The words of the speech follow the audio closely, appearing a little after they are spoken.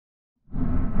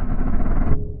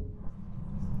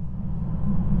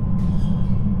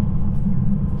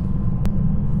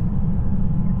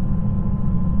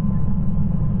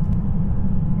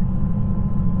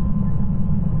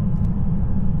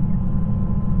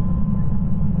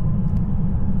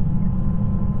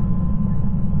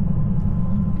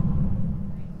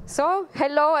So,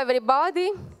 hello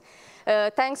everybody.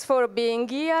 Thanks for being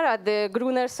here at the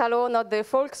Gruner Salon of the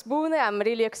Volksbühne. I'm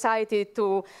really excited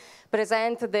to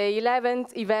present the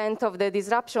 11th event of the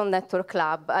Disruption Network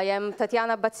Club. I am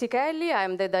Tatiana Bazzichelli.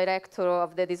 I'm the director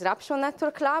of the Disruption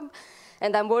Network Club,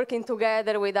 and I'm working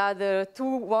together with other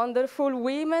two wonderful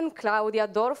women, Claudia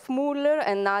Dorfmuller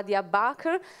and Nadia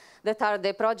Baker, that are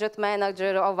the project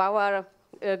manager of our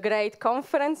great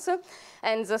conference.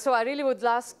 And so I really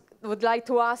would like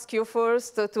to ask you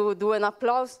first to do an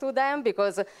applause to them,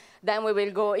 because then we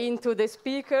will go into the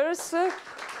speakers.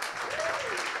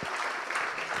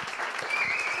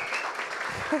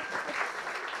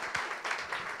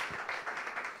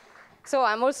 So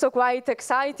I'm also quite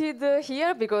excited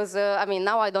here because, I mean,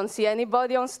 now I don't see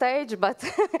anybody on stage, but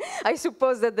I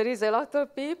suppose that there is a lot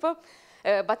of people.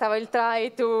 But I will try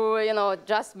to,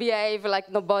 just behave like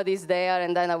nobody's there,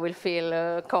 and then I will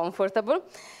feel comfortable.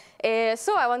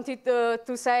 So I wanted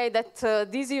to say that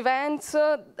these events,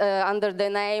 under the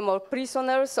name of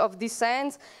Prisoners of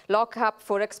Dissent, lock up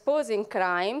for exposing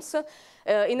crimes,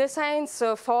 in a sense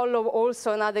follow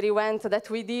also another event that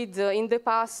we did in the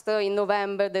past, in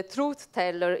November, the Truth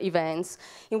Teller events,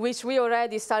 in which we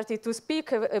already started to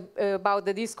speak about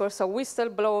the discourse of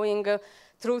whistleblowing,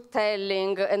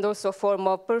 truth-telling, and also a form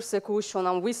of persecution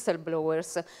on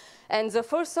whistleblowers. And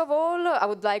first of all, I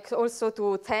would like also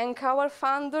to thank our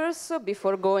funders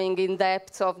before going in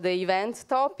depth of the event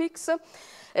topics.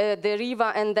 The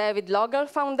Riva and David Logal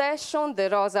Foundation, the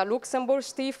Rosa Luxemburg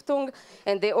Stiftung,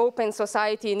 and the Open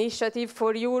Society Initiative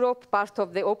for Europe, part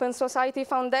of the Open Society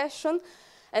Foundation.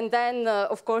 And then,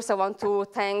 of course, I want to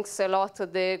thank a lot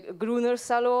the Gruner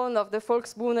Salon of the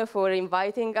Volksbühne for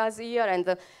inviting us here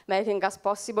and making us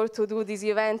possible to do this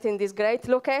event in this great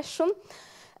location.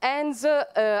 And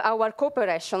our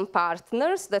cooperation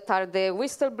partners, that are the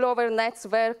Whistleblower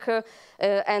Netzwerk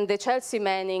and the Chelsea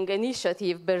Manning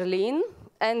Initiative Berlin.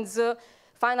 And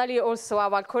finally, also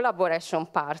our collaboration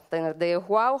partner, the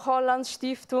João Holland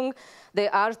Stiftung,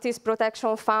 the Artist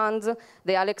Protection Fund,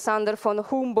 the Alexander von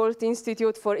Humboldt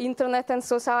Institute for Internet and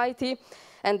Society,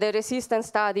 and the Resistance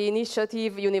Study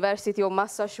Initiative, University of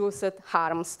Massachusetts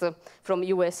Harmst from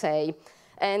USA.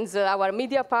 And our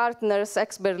media partners,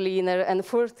 ex-Berliner and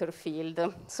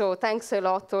Furtherfield. So thanks a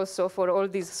lot also for all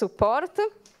this support.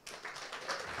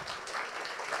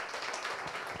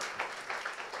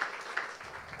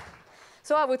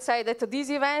 So I would say that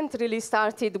this event really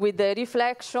started with the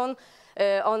reflection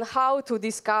on how to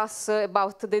discuss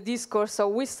about the discourse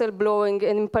of whistleblowing,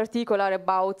 and in particular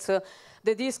about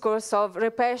the discourse of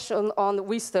repression on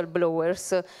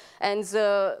whistleblowers. And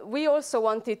we also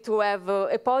wanted to have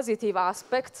a positive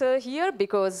aspect here,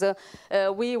 because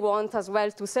we want as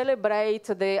well to celebrate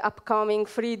the upcoming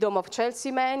freedom of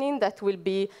Chelsea Manning that will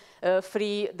be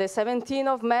free the 17th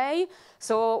of May.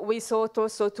 So we thought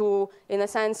also to, in a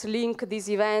sense, link this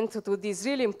event to this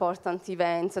really important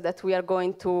event that we are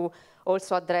going to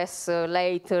also address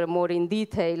later more in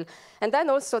detail. And then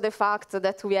also the fact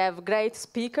that we have great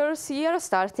speakers here,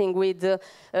 starting with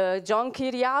John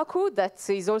Kiriakou, that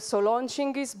is also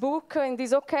launching his book in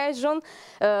this occasion,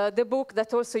 the book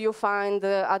that also you find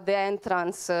at the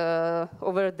entrance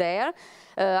over there,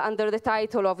 under the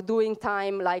title of Doing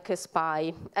Time Like a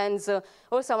Spy. And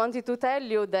also I wanted to tell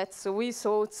you that we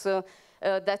thought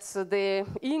that's the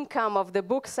income of the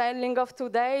book selling of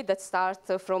today, that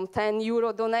starts from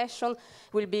 €10 donation,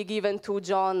 will be given to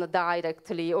John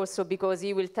directly, also because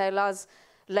he will tell us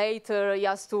later he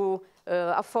has to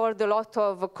afford a lot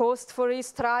of cost for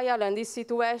his trial and his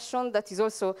situation. That is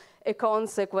also a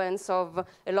consequence of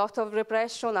a lot of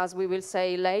repression, as we will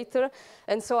say later.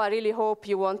 And so I really hope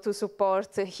you want to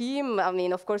support him. I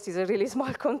mean, of course, it's a really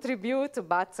small contribute,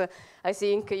 but I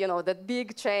think, that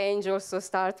big change also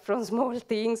starts from small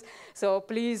things. So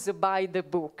please buy the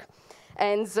book.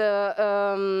 And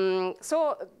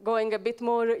so going a bit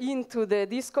more into the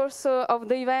discourse of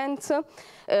the event,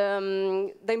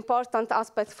 the important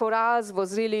aspect for us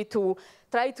was really to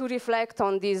try to reflect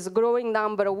on this growing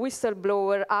number of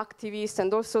whistleblower activists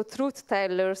and also truth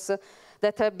tellers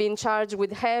that have been charged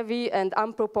with heavy and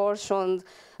unproportioned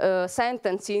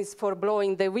sentences for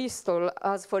blowing the whistle,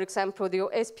 as, for example, the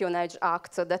Espionage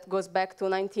Act that goes back to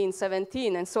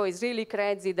 1917. And so it's really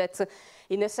crazy that,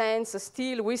 in a sense,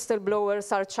 still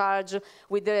whistleblowers are charged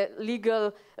with the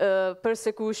legal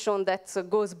persecution that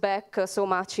goes back so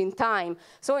much in time.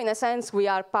 So in a sense, we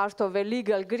are part of a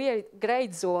legal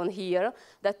gray zone here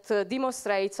that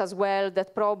demonstrates as well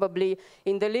that probably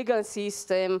in the legal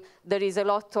system there is a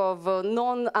lot of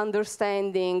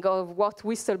non-understanding of what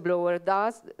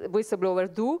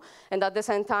whistleblower do, and at the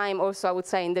same time also I would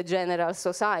say in the general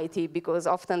society, because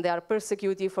often they are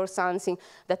persecuted for something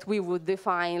that we would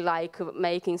define like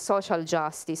making social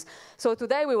justice. So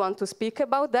today we want to speak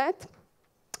about that.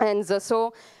 And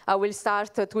so I will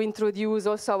start to introduce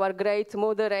also our great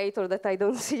moderator that I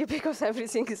don't see because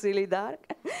everything is really dark,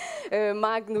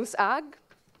 Magnus Ag.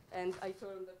 And I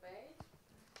turn the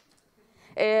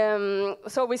page.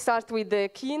 So we start with the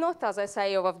keynote, as I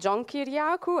say, of John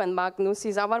Kiriakou, and Magnus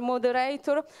is our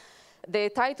moderator. The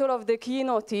title of the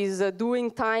keynote is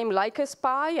Doing Time Like a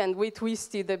Spy, and we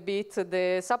twisted a bit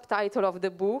the subtitle of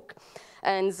the book.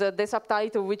 And the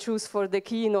subtitle we choose for the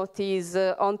keynote is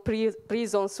on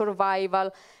prison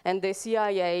survival and the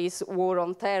CIA's war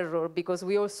on terror, because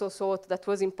we also thought that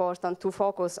was important to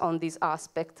focus on this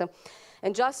aspect.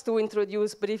 And just to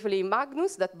introduce briefly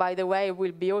Magnus, that by the way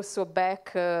will be also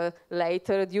back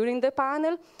later during the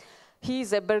panel.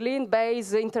 He's a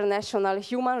Berlin-based international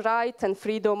human rights and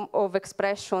freedom of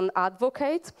expression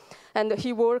advocate, and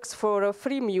he works for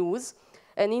Freemuse,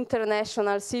 an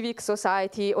international civic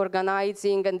society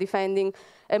organizing and defending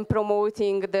and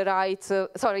promoting the rights, a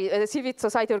civic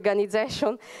society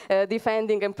organization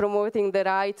defending and promoting the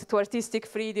right to artistic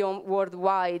freedom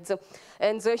worldwide.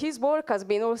 And his work has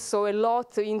been also a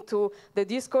lot into the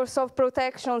discourse of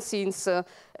protection since,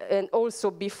 and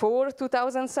also before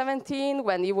 2017,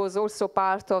 when he was also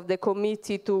part of the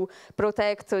committee to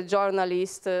protect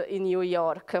journalists in New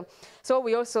York. So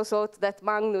we also thought that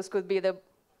Magnus could be the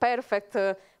perfect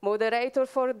moderator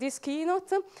for this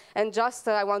keynote. And just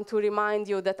I want to remind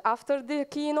you that after the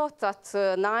keynote at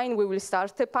 9 we will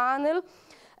start a panel.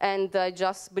 And I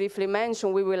just briefly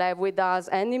mentioned we will have with us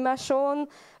Annie Machon,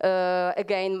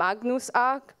 again Magnus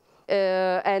Ag,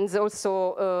 and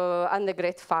also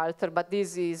Annegret Falter, but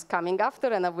this is coming after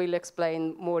and I will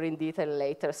explain more in detail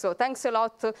later. So thanks a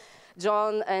lot,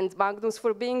 John and Magnus,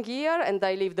 for being here, and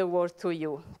I leave the word to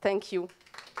you. Thank you.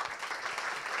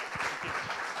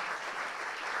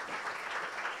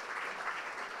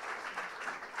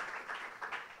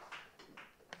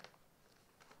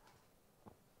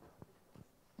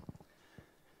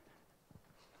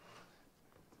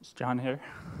 John here.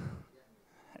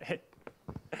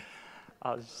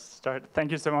 I'll just start.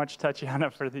 Thank you so much,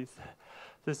 Tatiana, for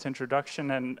this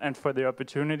introduction and for the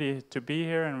opportunity to be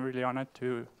here. I'm really honored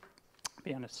to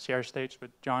be on a share stage with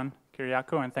John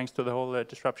Kiriakou, and thanks to the whole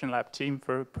Disruption Lab team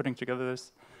for putting together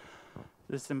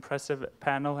this impressive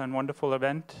panel and wonderful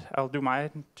event. I'll do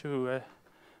mine to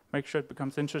make sure it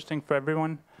becomes interesting for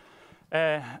everyone.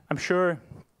 I'm sure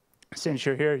since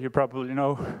you're here, you probably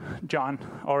know John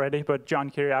already, but John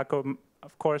Kiriakou,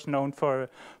 of course, known for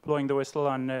blowing the whistle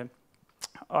on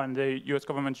the U.S.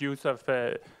 government's use of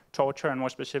torture and more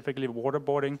specifically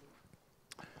waterboarding.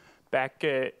 Back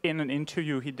in an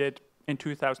interview he did in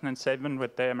 2007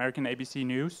 with the American ABC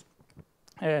News.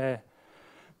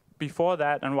 Before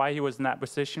that, and why he was in that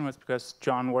position was because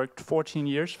John worked 14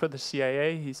 years for the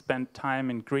CIA. He spent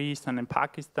time in Greece and in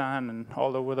Pakistan and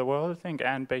all over the world, I think,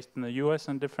 and based in the US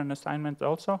on different assignments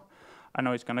also. I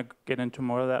know he's going to get into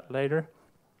more of that later.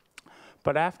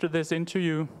 But after this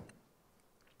interview,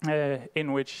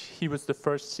 in which he was the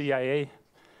first CIA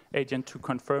agent to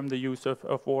confirm the use of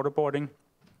waterboarding,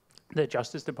 the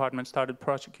Justice Department started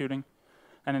prosecuting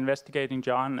and investigating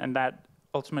John, and that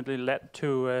ultimately led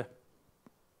to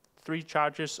 3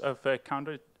 charges of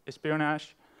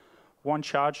counter-espionage, 1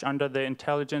 charge under the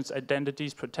Intelligence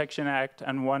Identities Protection Act,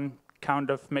 and 1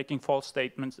 count of making false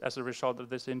statements as a result of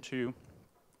this interview.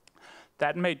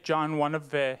 That made John one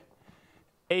of 8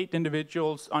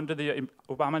 individuals under the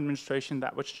Obama administration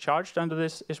that was charged under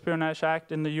this Espionage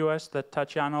Act in the US that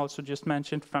Tatiana also just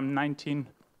mentioned from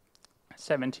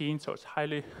 1917, so it's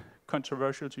highly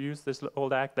controversial to use this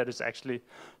old act that is actually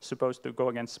supposed to go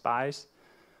against spies,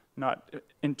 not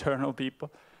internal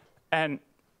people. And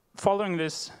following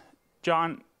this,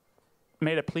 John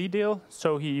made a plea deal,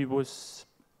 so he was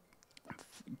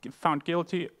found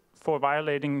guilty for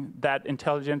violating that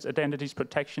Intelligence Identities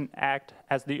Protection Act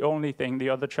as the only thing. The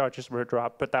other charges were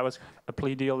dropped, but that was a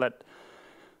plea deal that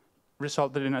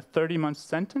resulted in a 30-month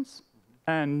sentence.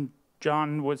 And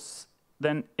John was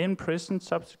then in prison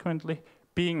subsequently,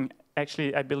 being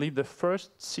actually, I believe, the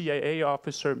first CIA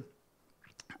officer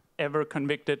ever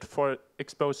convicted for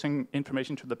exposing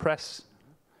information to the press.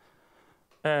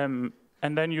 And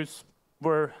then you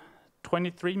were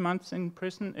 23 months in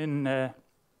prison in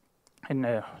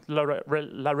in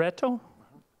Loretto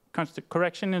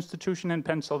Correction Institution in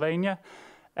Pennsylvania,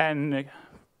 and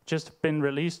just been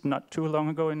released not too long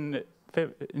ago in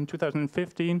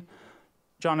 2015.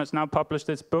 John has now published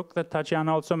this book that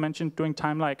Tatiana also mentioned, Doing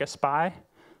Time Like a Spy.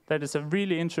 That is a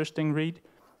really interesting read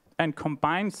and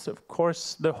combines, of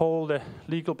course, the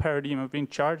legal paradigm of being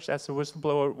charged as a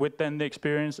whistleblower with then the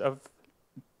experience of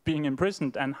being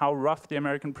imprisoned and how rough the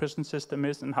American prison system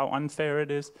is and how unfair it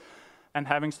is. And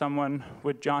having someone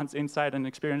with John's insight and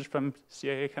experience from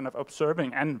CIA kind of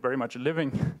observing and very much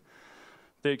living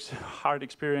the hard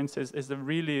experience is a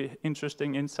really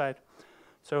interesting insight.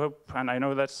 So, and I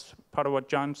know that's part of what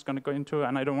John's going to go into,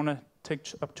 and I don't want to take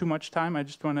up too much time. I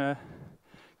just want to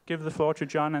give the floor to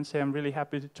John and say I'm really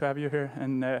happy to have you here,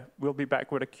 and I'll be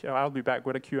back with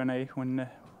a Q&A when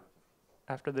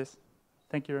after this.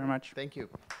 Thank you very much. Thank you.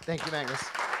 Thank you, Magnus.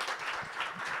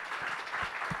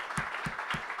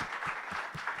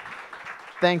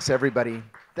 Thanks, everybody.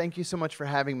 Thank you so much for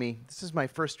having me. This is my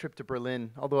first trip to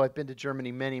Berlin, although I've been to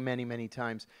Germany many, many, many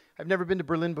times. I've never been to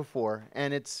Berlin before,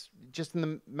 and it's just in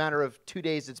the matter of 2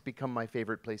 days, it's become my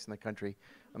favorite place in the country.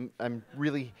 I'm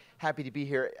really happy to be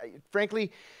here.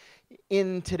 Frankly,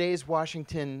 in today's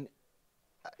Washington,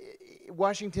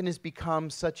 Washington has become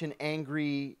such an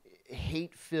angry,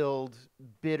 hate-filled,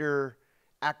 bitter,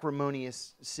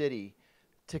 acrimonious city.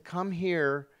 To come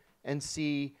here and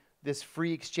see this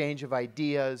free exchange of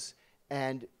ideas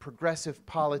and progressive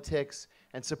politics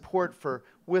and support for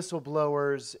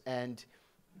whistleblowers and,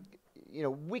 you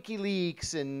know,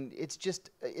 WikiLeaks, and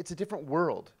it's a different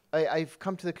world. I've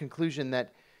come to the conclusion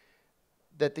that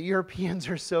the Europeans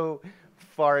are so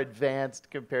far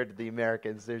advanced compared to the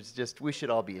Americans. We should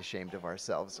all be ashamed of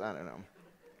ourselves. I don't know.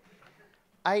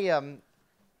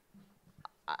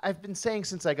 I've been saying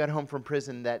since I got home from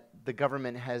prison that the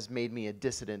government has made me a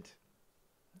dissident.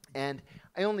 And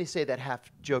I only say that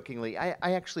half jokingly. I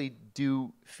actually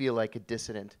do feel like a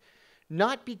dissident.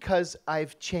 Not because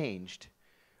I've changed.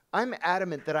 I'm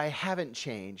adamant that I haven't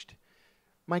changed.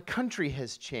 My country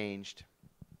has changed.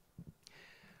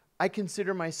 I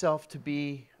consider myself to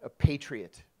be a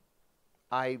patriot.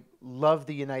 I love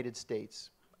the United States.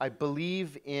 I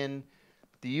believe in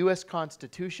the U.S.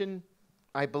 Constitution.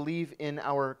 I believe in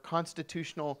our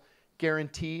constitutional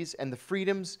guarantees and the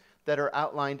freedoms that are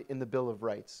outlined in the Bill of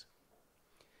Rights.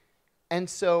 And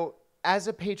so, as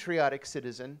a patriotic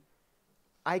citizen,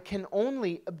 I can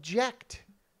only object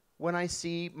when I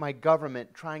see my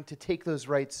government trying to take those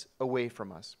rights away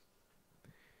from us.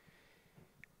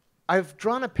 I've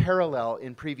drawn a parallel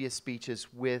in previous speeches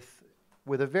with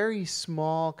a very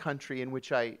small country in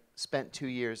which I spent 2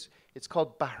 years. It's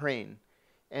called Bahrain,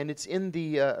 and it's in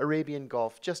the Arabian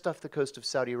Gulf, just off the coast of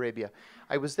Saudi Arabia.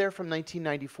 I was there from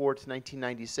 1994 to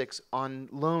 1996 on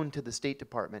loan to the State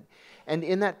Department, and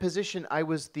in that position, I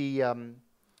was the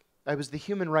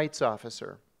human rights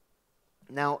officer.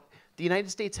 Now, the United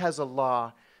States has a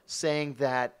law saying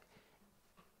that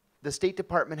the State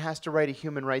Department has to write a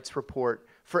human rights report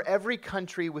for every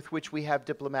country with which we have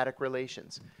diplomatic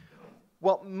relations.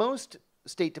 Well, most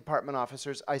State Department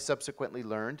officers, I subsequently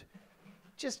learned,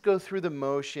 just go through the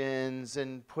motions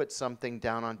and put something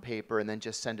down on paper and then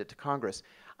just send it to Congress.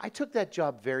 I took that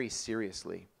job very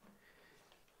seriously.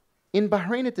 In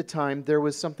Bahrain at the time, there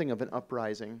was something of an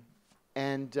uprising,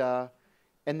 and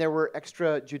there were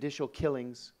extrajudicial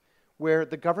killings where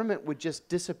the government would just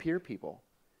disappear people.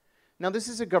 Now, this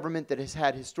is a government that has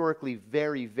had historically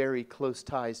very, very close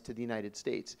ties to the United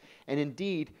States. And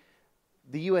indeed,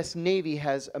 the U.S. Navy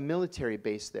has a military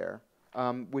base there,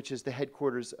 which is the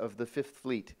headquarters of the 5th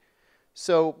Fleet.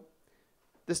 So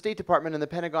the State Department and the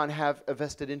Pentagon have a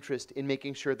vested interest in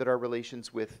making sure that our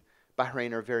relations with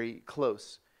Bahrain are very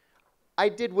close. I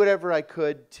did whatever I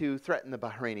could to threaten the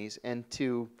Bahrainis and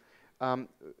to,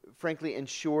 frankly,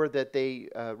 ensure that they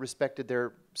respected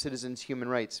their citizens' human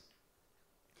rights.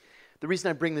 The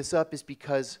reason I bring this up is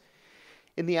because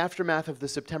in the aftermath of the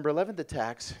September 11th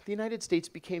attacks, the United States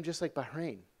became just like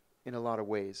Bahrain in a lot of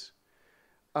ways.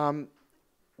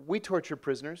 We torture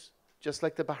prisoners just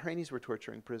like the Bahrainis were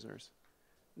torturing prisoners.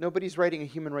 Nobody's writing a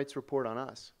human rights report on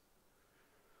us.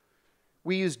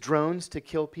 We use drones to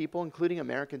kill people, including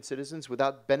American citizens,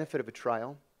 without benefit of a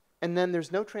trial. And then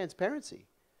there's no transparency.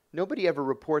 Nobody ever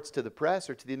reports to the press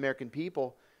or to the American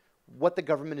people what the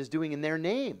government is doing in their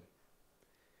name.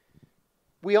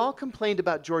 We all complained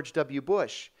about George W.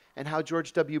 Bush and how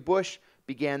George W. Bush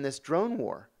began this drone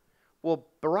war. Well,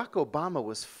 Barack Obama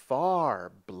was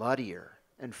far bloodier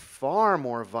and far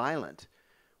more violent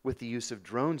with the use of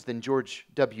drones than George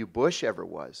W. Bush ever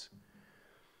was.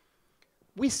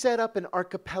 We set up an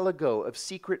archipelago of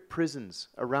secret prisons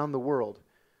around the world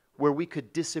where we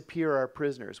could disappear our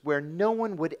prisoners, where no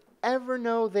one would ever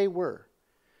know they were.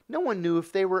 No one knew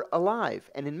if they were alive,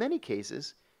 and in many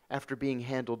cases, after being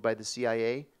handled by the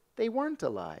CIA, they weren't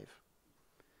alive.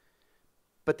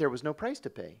 But there was no price to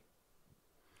pay.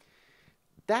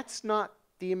 That's not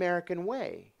the American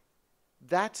way.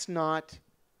 That's not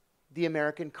the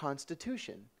American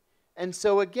Constitution. And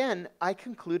so again, I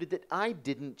concluded that I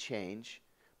didn't change,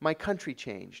 my country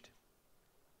changed.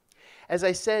 As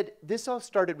I said, this all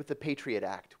started with the Patriot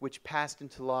Act, which passed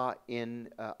into law in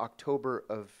October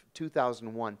of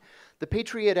 2001. The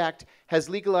Patriot Act has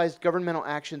legalized governmental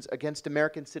actions against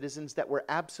American citizens that were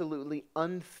absolutely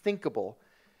unthinkable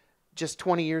just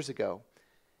 20 years ago.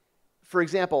 For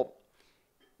example,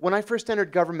 when I first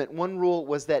entered government, one rule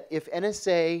was that if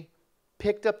NSA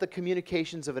picked up the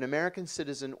communications of an American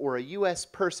citizen or a U.S.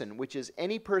 person, which is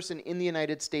any person in the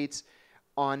United States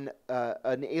on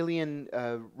an alien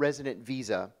resident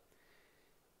visa,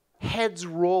 heads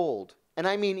rolled. And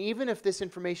I mean, even if this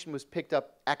information was picked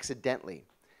up accidentally,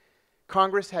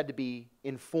 Congress had to be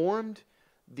informed,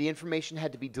 the information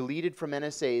had to be deleted from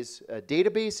NSA's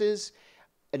databases,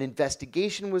 an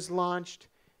investigation was launched.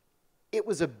 It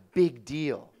was a big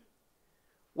deal.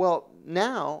 Well,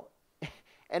 now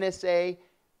NSA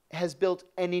has built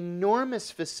an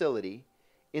enormous facility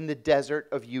in the desert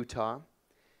of Utah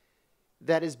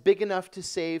that is big enough to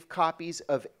save copies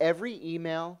of every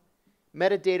email,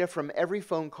 metadata from every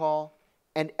phone call,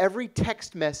 and every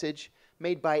text message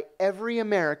made by every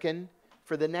American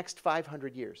for the next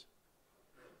 500 years.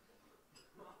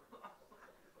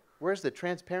 Where's the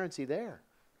transparency there?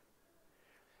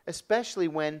 Especially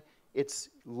when it's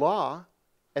law,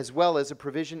 as well as a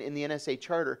provision in the NSA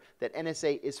Charter, that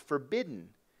NSA is forbidden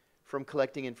from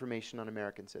collecting information on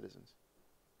American citizens.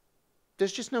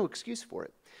 There's just no excuse for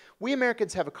it. We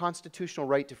Americans have a constitutional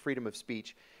right to freedom of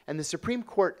speech, and the Supreme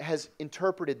Court has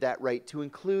interpreted that right to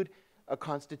include a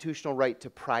constitutional right to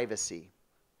privacy.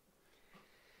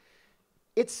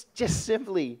 It's just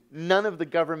simply none of the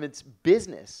government's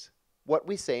business what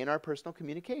we say in our personal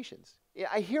communications.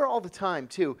 I hear all the time,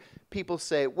 too, people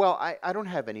say, well, I don't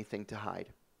have anything to hide.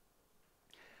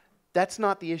 That's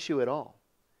not the issue at all.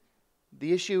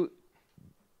 The issue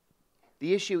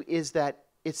is that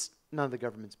it's none of the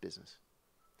government's business.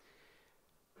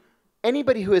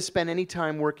 Anybody who has spent any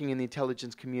time working in the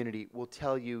intelligence community will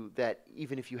tell you that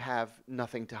even if you have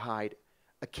nothing to hide,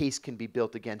 a case can be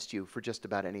built against you for just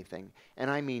about anything. And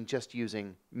I mean just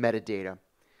using metadata.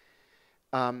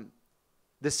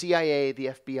 The CIA, the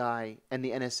FBI, and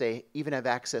the NSA even have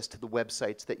access to the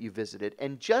websites that you visited.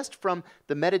 And just from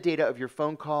the metadata of your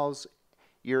phone calls,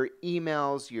 your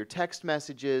emails, your text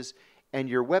messages, and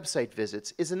your website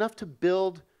visits is enough to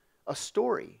build a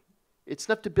story. It's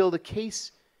enough to build a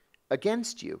case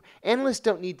against you. Analysts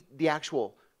don't need the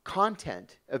actual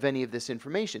content of any of this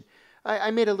information.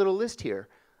 I made a little list here.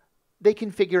 They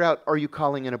can figure out, are you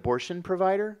calling an abortion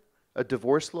provider, a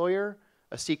divorce lawyer,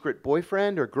 a secret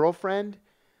boyfriend or girlfriend,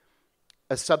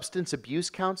 a substance abuse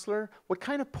counselor? What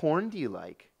kind of porn do you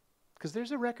like? Because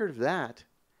there's a record of that.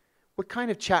 What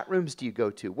kind of chat rooms do you go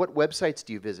to? What websites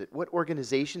do you visit? What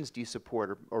organizations do you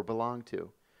support or belong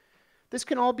to? This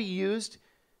can all be used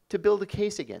to build a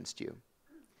case against you.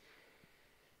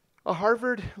 A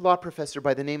Harvard law professor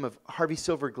by the name of Harvey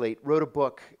Silverglate wrote a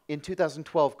book in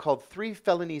 2012 called 3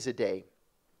 Felonies a Day.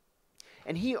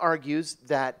 And he argues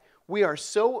that we are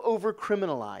so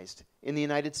over-criminalized in the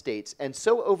United States and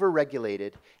so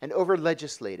over-regulated and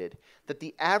over-legislated that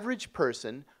the average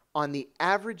person on the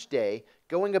average day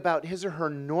going about his or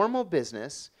her normal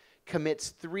business commits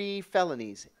 3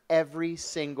 felonies every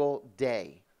single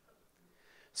day.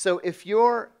 So if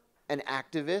you're an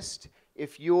activist,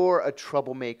 if you're a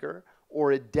troublemaker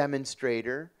or a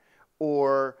demonstrator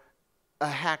or a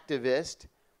hacktivist,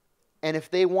 and if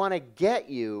they want to get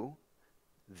you,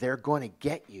 they're going to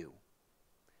get you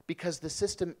because the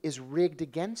system is rigged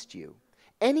against you.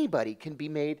 Anybody can be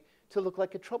made to look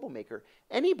like a troublemaker.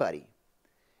 Anybody.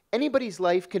 Anybody's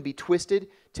life can be twisted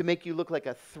to make you look like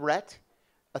a threat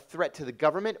to the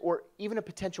government, or even a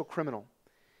potential criminal.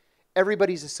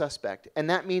 Everybody's a suspect, and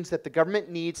that means that the government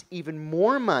needs even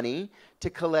more money to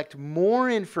collect more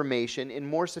information in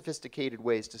more sophisticated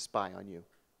ways to spy on you.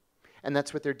 And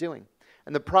that's what they're doing.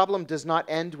 And the problem does not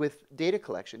end with data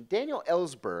collection. Daniel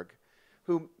Ellsberg,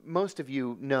 who most of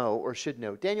you know or should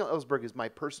know, Daniel Ellsberg is my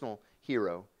personal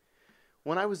hero.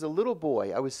 When I was a little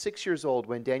boy, I was 6 years old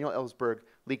when Daniel Ellsberg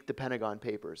leaked the Pentagon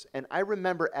Papers. And I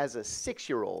remember as a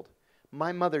 6-year-old,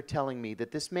 my mother telling me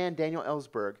that this man, Daniel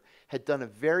Ellsberg, had done a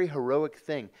very heroic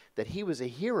thing, that he was a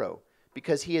hero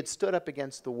because he had stood up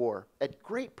against the war at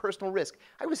great personal risk.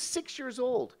 I was 6 years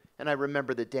old, and I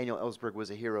remember that Daniel Ellsberg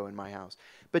was a hero in my house.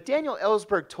 But Daniel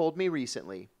Ellsberg told me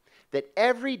recently that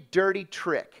every dirty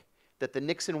trick that the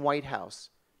Nixon White House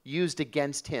used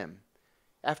against him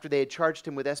after they had charged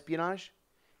him with espionage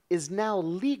is now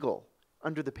legal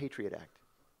under the Patriot Act.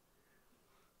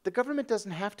 The government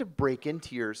doesn't have to break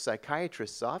into your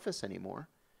psychiatrist's office anymore.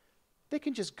 They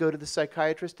can just go to the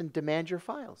psychiatrist and demand your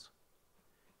files.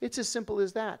 It's as simple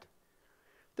as that.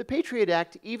 The Patriot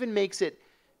Act even makes it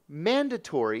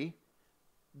mandatory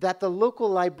that the local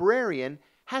librarian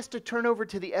has to turn over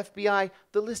to the FBI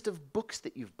the list of books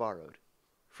that you've borrowed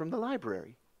from the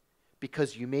library,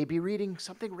 because you may be reading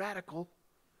something radical,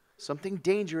 something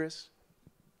dangerous.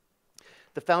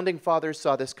 The Founding Fathers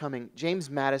saw this coming. James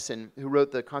Madison, who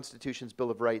wrote the Constitution's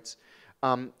Bill of Rights,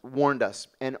 warned us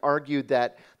and argued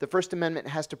that the First Amendment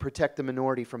has to protect the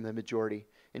minority from the majority,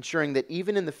 ensuring that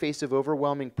even in the face of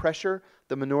overwhelming pressure,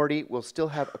 the minority will still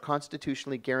have a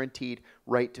constitutionally guaranteed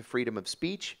right to freedom of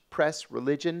speech, press,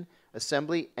 religion,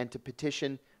 assembly, and to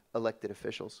petition elected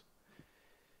officials.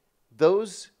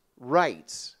 Those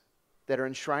rights that are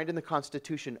enshrined in the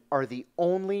Constitution are the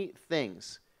only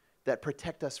things that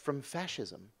protect us from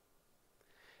fascism,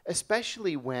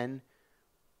 especially when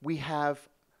we have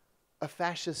a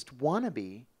fascist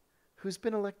wannabe who's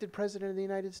been elected president of the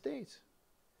United States.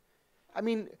 I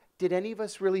mean, did any of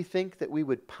us really think that we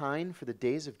would pine for the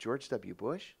days of George W.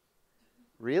 Bush?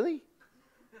 Really?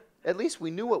 At least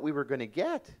we knew what we were going to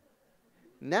get.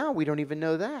 Now we don't even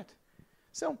know that.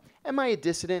 So, am I a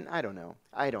dissident? I don't know.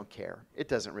 I don't care. It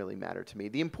doesn't really matter to me.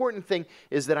 The important thing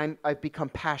is that I've become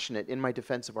passionate in my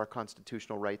defense of our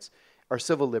constitutional rights, our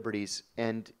civil liberties,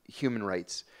 and human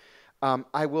rights.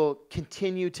 I will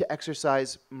continue to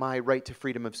exercise my right to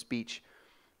freedom of speech.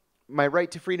 My right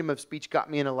to freedom of speech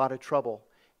got me in a lot of trouble,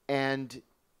 and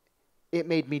it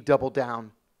made me double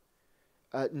down.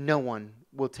 No one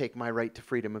will take my right to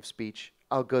freedom of speech.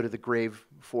 I'll go to the grave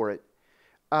for it.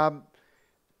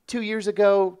 2 years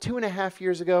ago, 2.5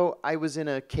 years ago, I was in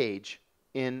a cage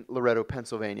in Loretto,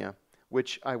 Pennsylvania,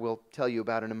 which I will tell you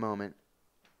about in a moment.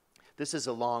 This is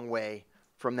a long way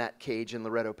from that cage in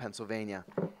Loretto, Pennsylvania.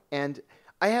 And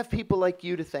I have people like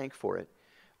you to thank for it.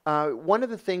 One of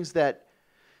the things that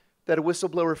a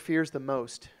whistleblower fears the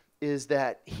most is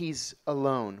that he's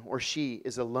alone, or she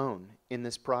is alone in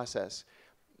this process.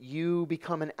 You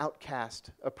become an outcast,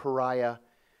 a pariah.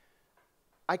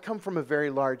 I come from a very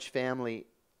large family,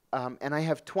 and I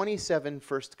have 27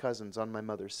 first cousins on my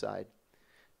mother's side.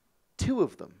 2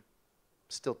 of them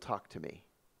still talk to me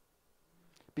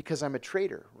because I'm a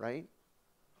traitor, right?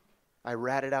 I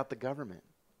ratted out the government,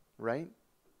 right?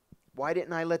 Why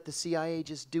didn't I let the CIA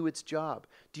just do its job?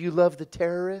 Do you love the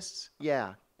terrorists?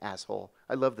 Yeah, asshole.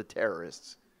 I love the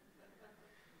terrorists.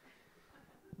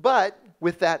 But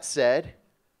with that said,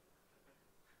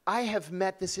 I have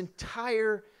met this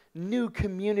entire new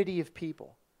community of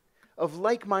people, of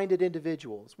like-minded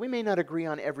individuals. We may not agree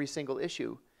on every single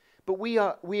issue, but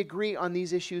we agree on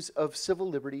these issues of civil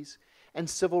liberties and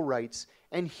civil rights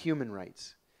and human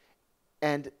rights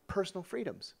and personal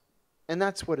freedoms. And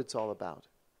that's what it's all about.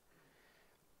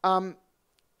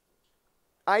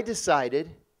 I decided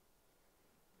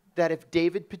that if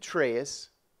David Petraeus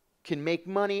can make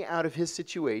money out of his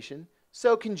situation,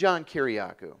 so can John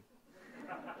Kiriakou.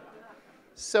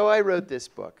 So I wrote this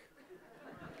book.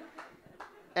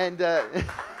 And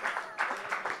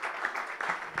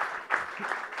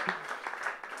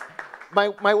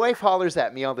my wife hollers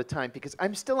at me all the time because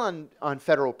I'm still on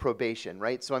federal probation,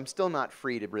 right? So I'm still not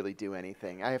free to really do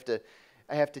anything. I have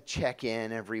to check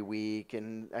in every week,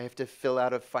 and I have to fill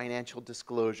out a financial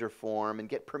disclosure form and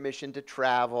get permission to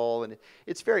travel, and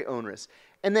it's very onerous.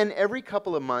 And then every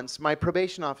couple of months, my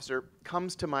probation officer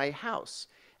comes to my house,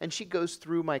 and she goes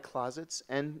through my closets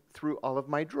and through all of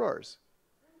my drawers.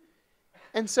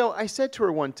 And so I said to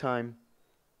her one time,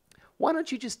 why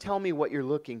don't you just tell me what you're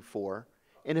looking for,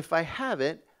 and if I have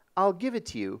it, I'll give it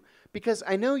to you, because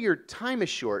I know your time is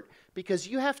short, because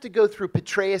you have to go through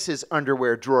Petraeus's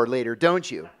underwear drawer later, don't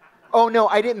you? Oh, no,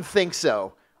 I didn't think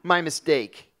so. My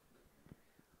mistake.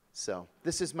 So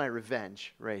this is my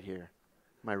revenge right here,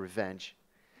 my revenge.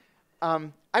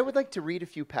 I would like to read a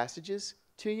few passages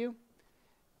to you.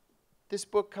 This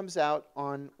book comes out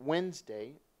on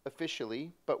Wednesday,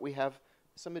 officially, but we have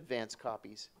some advance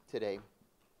copies today.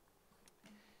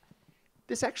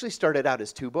 This actually started out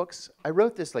as 2 books. I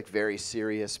wrote this like very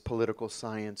serious political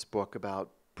science book about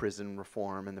prison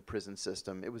reform and the prison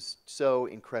system. It was so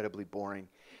incredibly boring.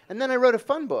 And then I wrote a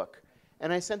fun book,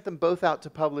 and I sent them both out to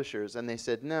publishers, and they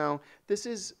said, no, this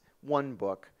is one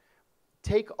book.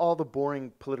 Take all the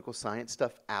boring political science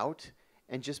stuff out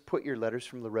and just put your letters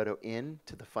from Loretto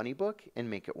into the funny book and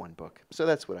make it one book. So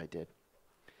that's what I did.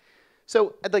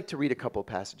 So I'd like to read a couple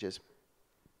passages.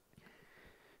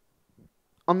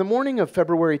 On the morning of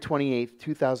February 28,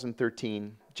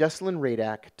 2013, Jesselyn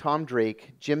Radak, Tom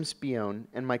Drake, Jim Spione,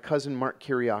 and my cousin Mark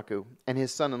Kiriakou and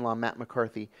his son-in-law Matt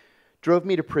McCarthy drove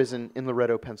me to prison in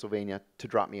Loretto, Pennsylvania to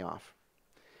drop me off.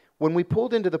 When we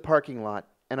pulled into the parking lot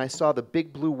and I saw the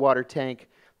big blue water tank,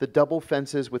 the double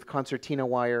fences with concertina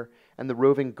wire, and the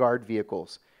roving guard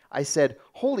vehicles, I said,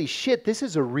 "Holy shit, this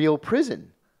is a real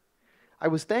prison." I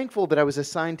was thankful that I was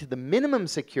assigned to the minimum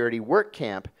security work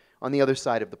camp on the other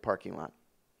side of the parking lot.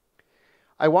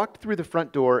 I walked through the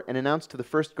front door and announced to the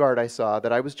first guard I saw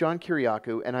that I was John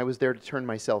Kiriakou and I was there to turn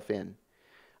myself in.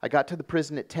 I got to the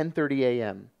prison at 10:30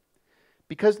 a.m.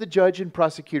 Because the judge and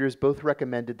prosecutors both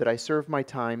recommended that I serve my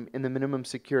time in the minimum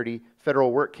security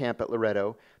federal work camp at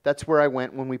Loretto, that's where I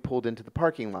went when we pulled into the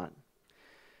parking lot.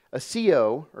 A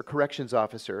CO, or corrections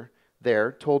officer,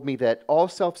 there told me that all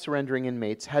self-surrendering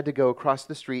inmates had to go across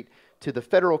the street to the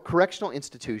Federal Correctional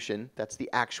Institution, that's the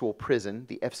actual prison,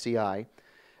 the FCI,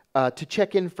 to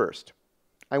check in first.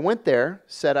 I went there,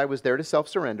 said I was there to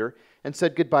self-surrender, and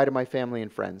said goodbye to my family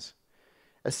and friends.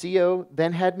 A CO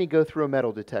then had me go through a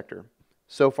metal detector.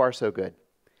 So far, so good.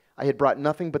 I had brought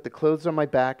nothing but the clothes on my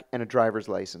back and a driver's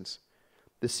license.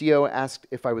 The CO asked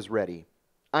if I was ready.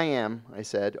 "I am," I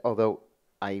said, although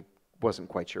I wasn't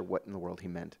quite sure what in the world he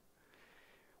meant.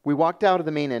 We walked out of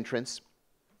the main entrance,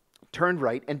 turned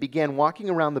right, and began walking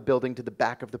around the building to the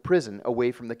back of the prison,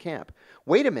 away from the camp.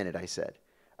 "Wait a minute," I said.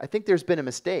 "I think there's been a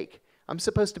mistake. I'm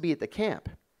supposed to be at the camp."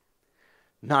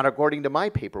 "Not according to my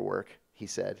paperwork," he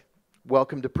said.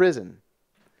 "Welcome to prison."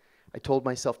 I told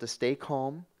myself to stay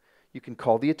calm. You can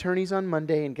call the attorneys on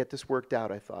Monday and get this worked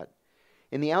out, I thought.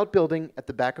 In the outbuilding at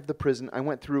the back of the prison, I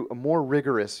went through a more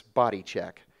rigorous body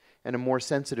check and a more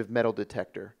sensitive metal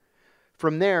detector.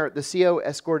 From there, the CO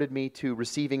escorted me to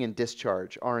receiving and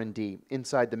discharge, R&D,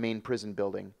 inside the main prison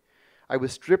building. I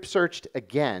was strip searched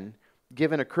again,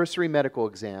 given a cursory medical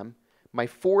exam, my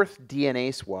 4th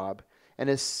DNA swab, and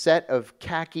a set of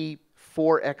khaki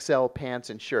 4XL pants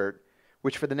and shirt,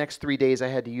 which for the next 3 days I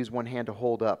had to use one hand to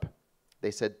hold up.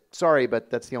 They said, "Sorry, but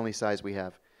that's the only size we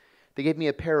have." They gave me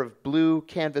a pair of blue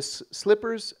canvas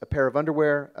slippers, a pair of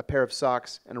underwear, a pair of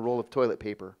socks, and a roll of toilet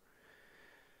paper.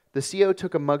 The CO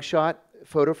took a mugshot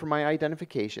photo for my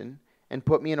identification and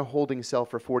put me in a holding cell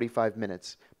for 45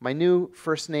 minutes. My new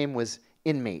first name was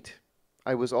Inmate.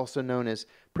 I was also known as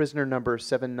prisoner number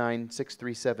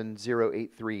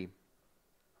 79637-083.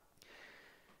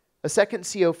 A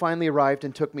second CO finally arrived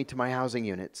and took me to my housing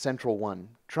unit, Central 1,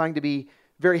 trying to be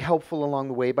very helpful along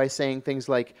the way by saying things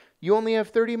like, "You only have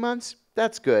 30 months?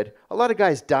 That's good. A lot of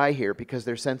guys die here because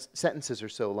their sentences are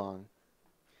so long."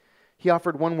 He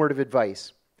offered one word of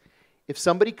advice. "If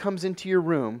somebody comes into your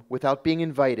room without being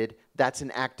invited, that's an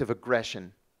act of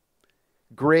aggression."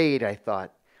 Great, I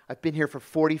thought. I've been here for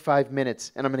 45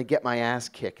 minutes and I'm going to get my ass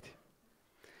kicked.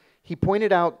 He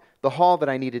pointed out the hall that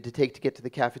I needed to take to get to the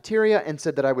cafeteria and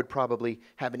said that I would probably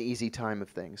have an easy time of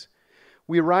things.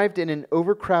 We arrived in an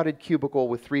overcrowded cubicle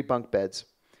with 3 bunk beds.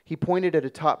 He pointed at a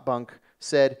top bunk,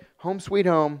 said, "Home sweet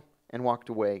home," and walked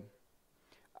away.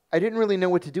 I didn't really know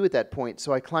what to do at that point,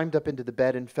 so I climbed up into the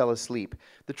bed and fell asleep.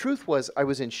 The truth was, I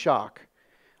was in shock.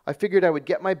 I figured I would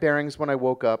get my bearings when I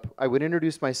woke up, I would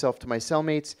introduce myself to my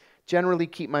cellmates, generally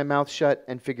keep my mouth shut,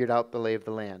 and figured out the lay of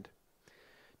the land.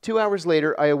 2 hours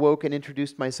later, I awoke and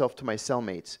introduced myself to my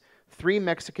cellmates, 3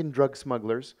 Mexican drug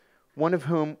smugglers, one of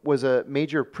whom was a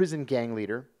major prison gang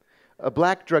leader, a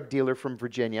black drug dealer from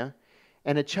Virginia,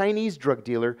 and a Chinese drug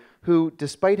dealer who,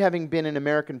 despite having been in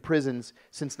American prisons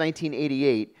since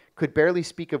 1988, could barely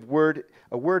speak a word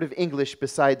of English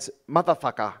besides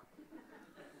 "motherfucker,"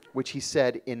 which he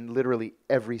said in literally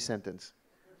every sentence.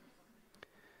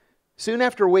 Soon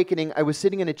after awakening, I was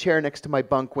sitting in a chair next to my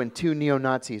bunk when 2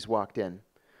 neo-Nazis walked in.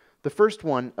 The first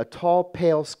one, a tall,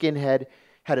 pale skinhead,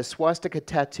 had a swastika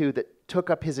tattoo that took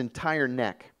up his entire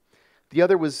neck. The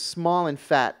other was small and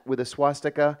fat, with a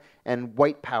swastika and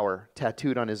white power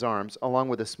tattooed on his arms, along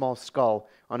with a small skull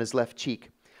on his left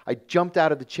cheek. I jumped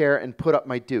out of the chair and put up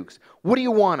my dukes. "What do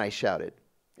you want?" I shouted.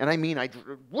 And I mean,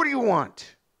 what do you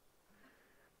want?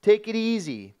 "Take it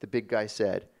easy," the big guy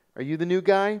said. "Are you the new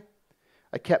guy?"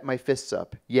 I kept my fists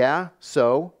up. "Yeah,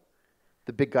 so?"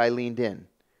 The big guy leaned in.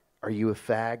 "Are you a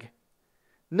fag?"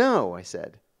 "No," I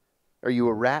said. "Are you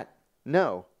a rat?"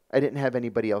 "No." I didn't have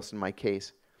anybody else in my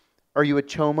case. "Are you a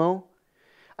chomo?"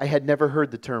 I had never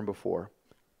heard the term before.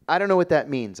 "I don't know what that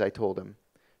means," I told him.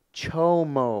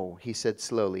 "Chomo," he said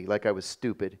slowly, like I was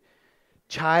stupid.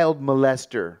 "Child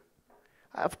molester."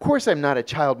 "Of course I'm not a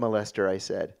child molester," I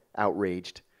said.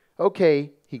 outraged.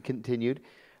 Okay, he continued,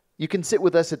 you can sit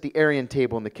with us at the Aryan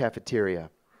table in the cafeteria.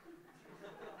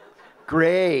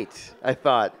 Great, I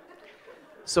thought.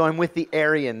 So I'm with the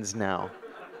Aryans now.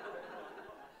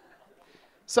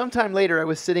 Sometime later, I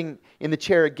was sitting in the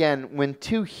chair again when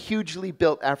two hugely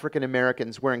built African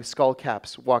Americans wearing skull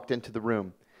caps walked into the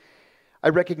room. I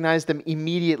recognized them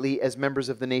immediately as members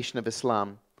of the Nation of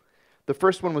Islam. The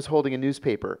first one was holding a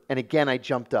newspaper, and again I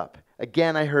jumped up.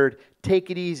 Again I heard, "Take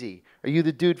it easy. Are you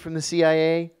the dude from the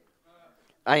CIA?"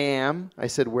 "I am," I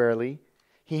said warily.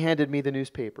 He handed me the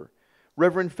newspaper.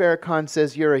 "Reverend Farrakhan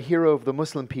says you're a hero of the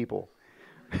Muslim people."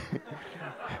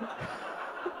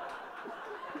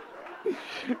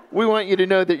 "We want you to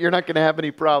know that you're not going to have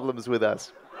any problems with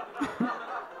us."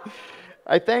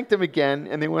 I thanked them again,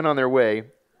 and they went on their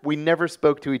way. We never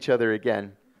spoke to each other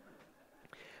again.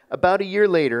 About a year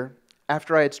later,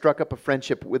 after I had struck up a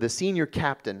friendship with a senior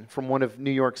captain from one of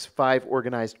New York's 5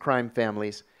 organized crime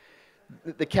families,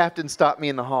 the captain stopped me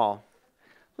in the hall.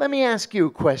 "Let me ask you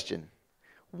a question.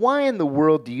 Why in the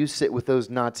world do you sit with those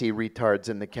Nazi retards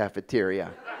in the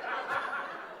cafeteria?"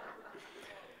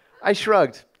 I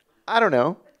shrugged. "I don't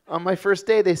know. On my first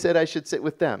day, they said I should sit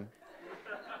with them."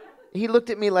 He looked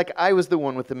at me like I was the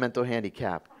one with the mental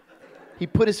handicap. He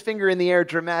put his finger in the air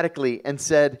dramatically and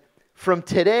said, "From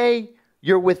today,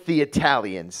 you're with the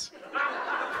Italians."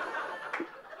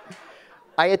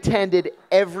 I attended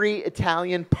every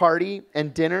Italian party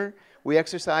and dinner. We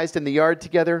exercised in the yard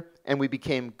together, and we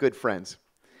became good friends.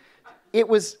 It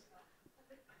was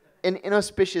an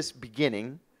inauspicious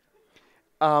beginning,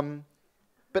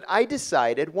 but I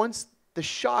decided, once the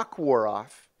shock wore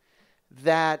off,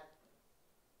 that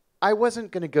I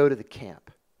wasn't going to go to the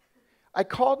camp. I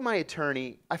called my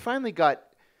attorney. I finally got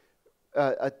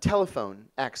a telephone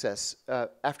access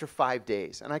after 5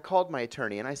 days, and I called my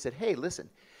attorney, and I said, "Hey, listen,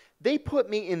 they put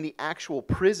me in the actual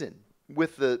prison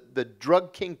with the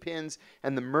drug kingpins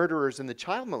and the murderers and the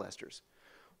child molesters.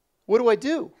 What do I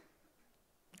do?"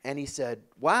 And he said,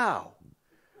 "Wow.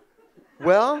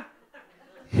 Well,"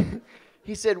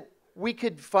 he said, "we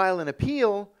could file an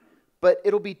appeal, but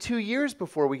it'll be 2 years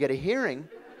before we get a hearing,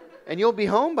 and you'll be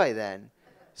home by then.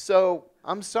 So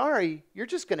I'm sorry, you're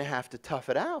just going to have to tough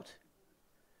it out."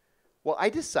 Well, I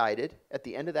decided at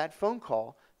the end of that phone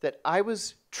call that I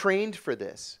was trained for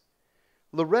this.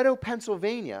 Loretto,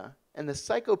 Pennsylvania, and the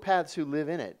psychopaths who live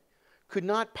in it could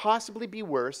not possibly be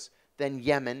worse than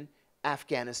Yemen,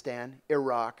 Afghanistan,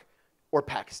 Iraq, or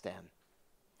Pakistan.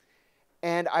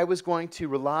 And I was going to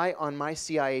rely on my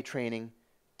CIA training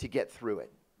to get through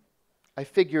it. I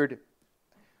figured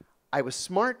I was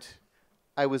smart,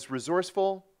 I was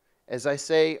resourceful. As I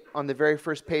say on the very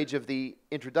first page of the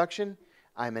introduction,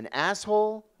 I'm an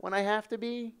asshole when I have to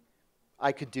be.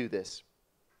 I could do this.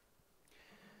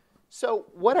 So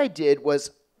what I did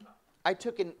was I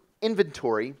took an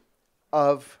inventory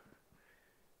of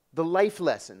the life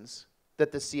lessons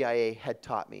that the CIA had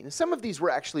taught me. And some of these were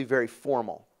actually very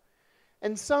formal,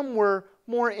 and some were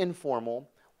more informal.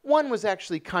 One was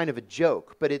actually kind of a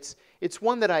joke, but it's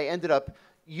one that I ended up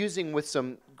using with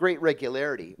some great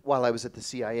regularity while I was at the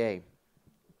CIA.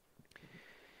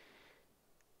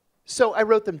 So I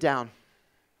wrote them down.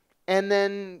 And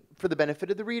then, for the benefit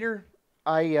of the reader,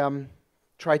 I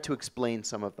tried to explain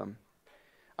some of them.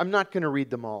 I'm not going to read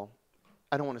them all.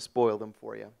 I don't want to spoil them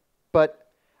for you.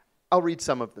 But I'll read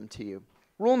some of them to you.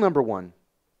 Rule number 1.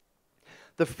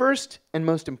 The first and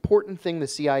most important thing the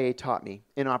CIA taught me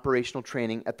in operational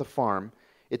training at the farm,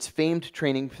 its famed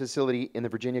training facility in the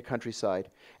Virginia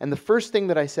countryside, and the first thing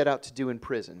that I set out to do in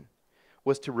prison,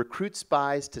 was to recruit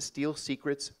spies to steal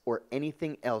secrets or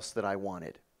anything else that I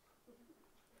wanted.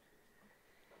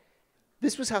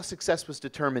 This was how success was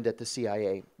determined at the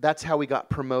CIA. That's how we got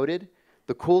promoted.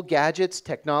 The cool gadgets,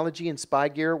 technology, and spy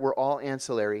gear were all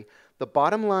ancillary. The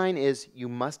bottom line is you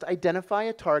must identify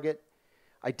a target,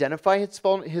 identify his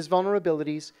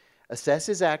vulnerabilities, assess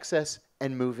his access,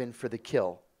 and move in for the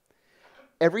kill.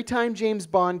 Every time James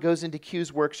Bond goes into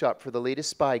Q's workshop for the latest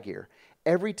spy gear,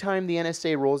 every time the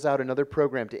NSA rolls out another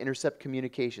program to intercept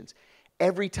communications,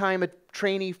 every time a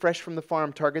trainee fresh from the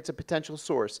farm targets a potential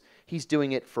source, he's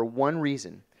doing it for one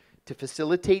reason: to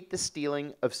facilitate the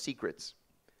stealing of secrets.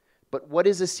 But what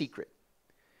is a secret?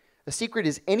 A secret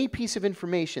is any piece of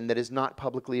information that is not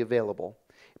publicly available.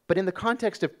 But in the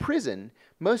context of prison,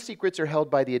 most secrets are held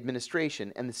by the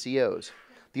administration and the COs.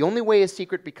 The only way a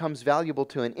secret becomes valuable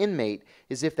to an inmate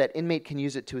is if that inmate can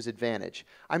use it to his advantage.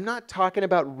 I'm not talking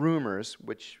about rumors,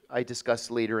 which I discuss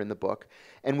later in the book,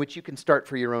 and which you can start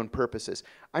for your own purposes.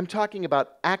 I'm talking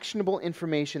about actionable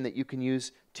information that you can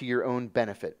use to your own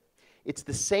benefit. It's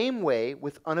the same way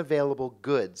with unavailable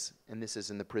goods, and this is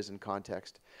in the prison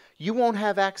context. You won't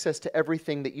have access to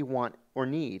everything that you want or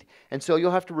need, and so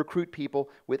you'll have to recruit people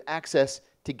with access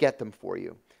to get them for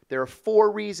you. There are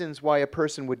 4 reasons why a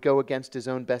person would go against his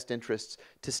own best interests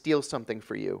to steal something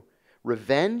for you: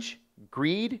 revenge,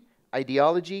 greed,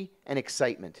 ideology, and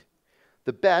excitement.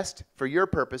 The best, for your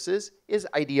purposes, is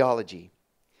ideology.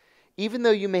 Even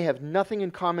though you may have nothing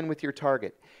in common with your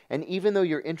target, and even though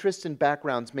your interests and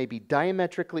backgrounds may be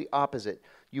diametrically opposite,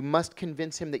 you must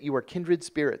convince him that you are kindred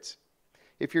spirits.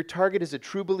 If your target is a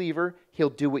true believer, he'll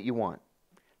do what you want.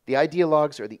 The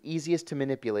ideologues are the easiest to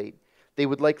manipulate. They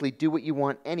would likely do what you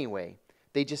want anyway.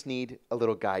 They just need a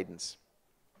little guidance.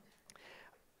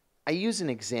 I use an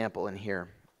example in here.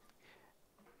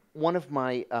 One of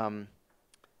my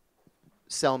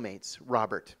cellmates,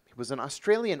 Robert, he was an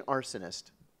Australian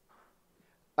arsonist.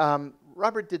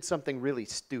 Robert did something really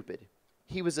stupid.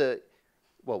 He was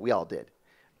well, we all did.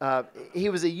 He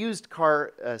was a used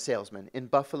car salesman in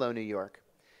Buffalo, New York.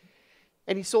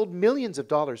 And he sold millions of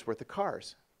dollars worth of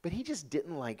cars, but he just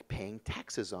didn't like paying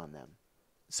taxes on them.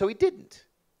 So he didn't.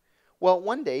 Well,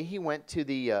 one day he went to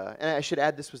the, and I should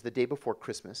add this was the day before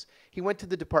Christmas, he went to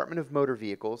the Department of Motor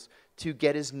Vehicles to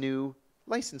get his new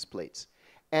license plates.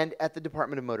 And at the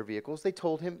Department of Motor Vehicles, they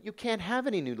told him, you can't have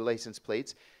any new license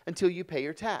plates until you pay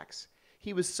your tax.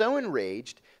 He was so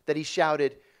enraged that he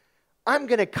shouted, I'm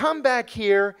going to come back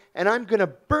here and I'm going to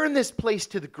burn this place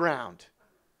to the ground.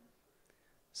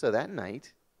 So that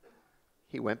night,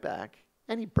 he went back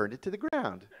and he burned it to the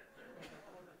ground.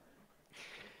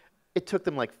 It took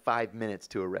them like 5 minutes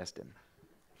to arrest him.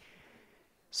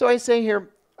 So I say here,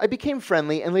 I became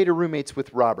friendly and later roommates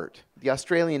with Robert, the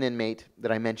Australian inmate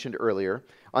that I mentioned earlier,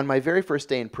 on my very first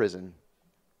day in prison.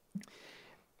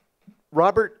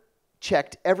 Robert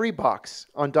checked every box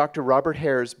on Dr. Robert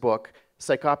Hare's book,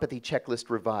 Psychopathy Checklist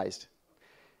Revised.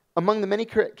 Among the many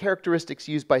characteristics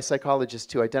used by psychologists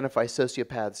to identify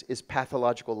sociopaths is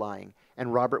pathological lying,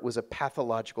 and Robert was a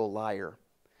pathological liar.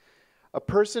 A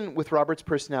person with Robert's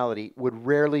personality would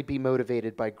rarely be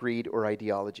motivated by greed or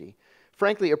ideology.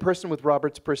 Frankly, a person with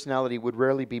Robert's personality would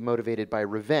rarely be motivated by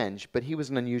revenge, but he was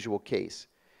an unusual case.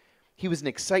 He was an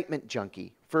excitement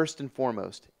junkie, first and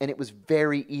foremost, and it was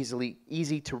very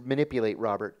easy to manipulate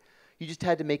Robert. You just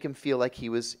had to make him feel like he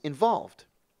was involved.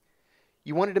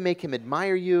 You wanted to make him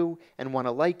admire you and want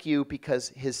to like you because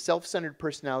his self-centered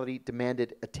personality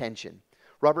demanded attention.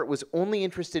 Robert was only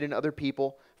interested in other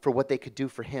people for what they could do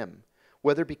for him,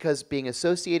 whether because being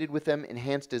associated with them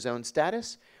enhanced his own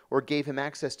status or gave him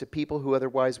access to people who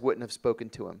otherwise wouldn't have spoken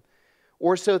to him,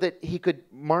 or so that he could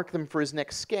mark them for his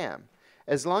next scam.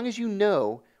 As long as you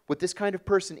know what this kind of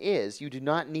person is, you do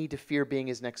not need to fear being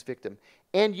his next victim,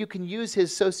 and you can use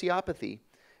his sociopathy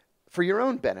for your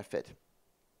own benefit.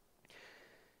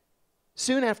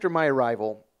 Soon after my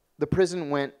arrival, the prison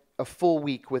went a full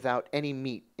week without any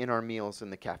meat in our meals in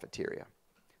the cafeteria.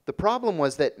 The problem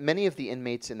was that many of the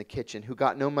inmates in the kitchen who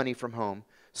got no money from home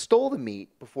stole the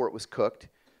meat before it was cooked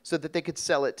so that they could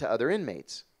sell it to other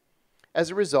inmates. As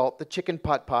a result, the chicken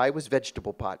pot pie was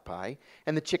vegetable pot pie,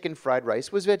 and the chicken fried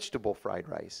rice was vegetable fried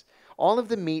rice. All of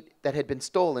the meat that had been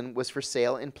stolen was for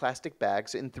sale in plastic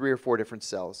bags in 3 or 4 different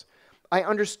cells. I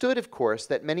understood, of course,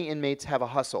 that many inmates have a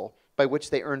hustle by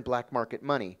which they earn black market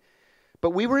money.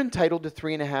 But we were entitled to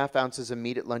 3½ ounces of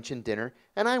meat at lunch and dinner,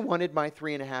 and I wanted my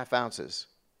 3½ ounces.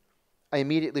 I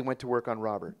immediately went to work on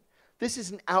Robert. This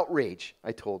is an outrage,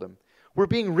 I told him. We're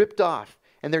being ripped off,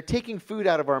 and they're taking food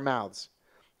out of our mouths.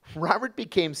 Robert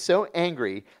became so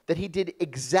angry that he did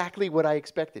exactly what I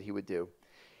expected he would do.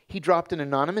 He dropped an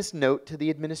anonymous note to the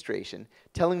administration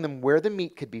telling them where the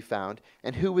meat could be found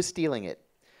and who was stealing it.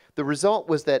 The result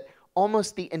was that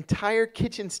almost the entire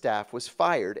kitchen staff was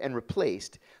fired and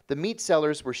replaced, the meat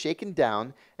sellers were shaken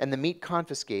down and the meat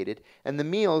confiscated, and the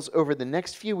meals over the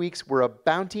next few weeks were a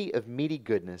bounty of meaty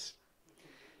goodness.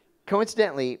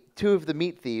 Coincidentally, 2 of the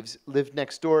meat thieves lived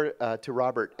next door to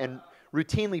Robert and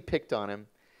routinely picked on him.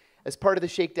 As part of the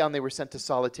shakedown, they were sent to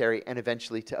solitary and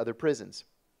eventually to other prisons.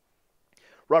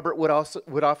 Robert would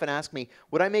often ask me,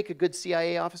 would I make a good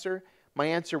CIA officer? My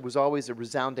answer was always a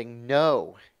resounding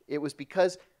no. It was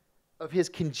because of his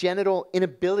congenital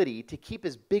inability to keep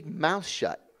his big mouth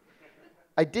shut.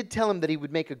 I did tell him that he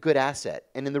would make a good asset,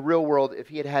 and in the real world, if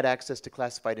he had had access to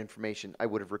classified information, I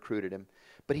would have recruited him.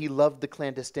 But he loved the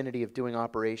clandestinity of doing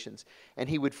operations, and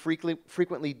he would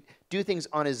frequently do things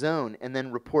on his own and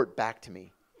then report back to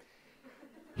me.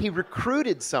 He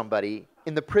recruited somebody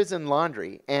in the prison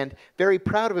laundry and, very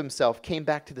proud of himself, came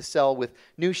back to the cell with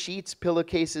new sheets,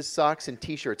 pillowcases, socks, and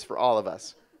T-shirts for all of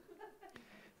us.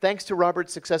 Thanks to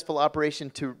Robert's successful operation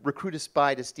to recruit a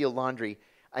spy to steal laundry,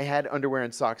 I had underwear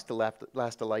and socks to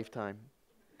last a lifetime.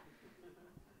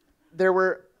 There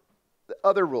were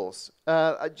other rules.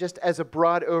 Just as a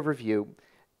broad overview,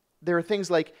 there are things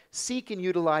like seek and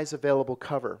utilize available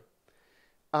cover.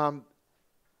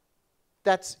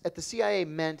 That's, at the CIA,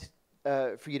 meant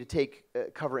for you to take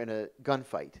cover in a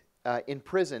gunfight. In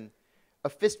prison, a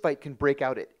fist fight can break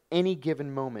out at any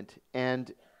given moment,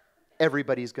 and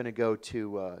everybody's going to go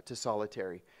to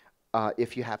solitary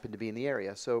if you happen to be in the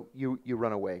area, so you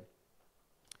run away.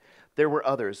 There were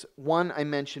others. One I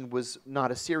mentioned was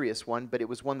not a serious one, but it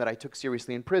was one that I took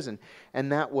seriously in prison,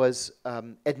 and that was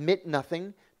admit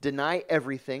nothing, deny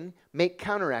everything, make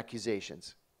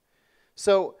counter-accusations.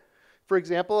 So, for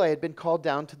example, I had been called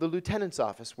down to the lieutenant's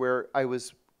office where I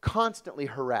was constantly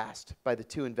harassed by the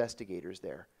two investigators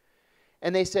there.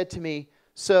 And they said to me,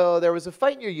 so there was a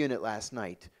fight in your unit last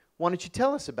night. Why don't you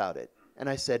tell us about it? And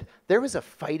I said, there was a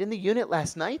fight in the unit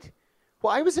last night?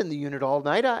 Well, I was in the unit all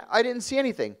night. I didn't see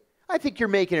anything. I think you're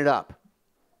making it up.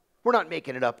 We're not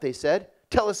making it up, they said.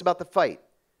 Tell us about the fight.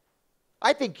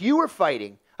 I think you were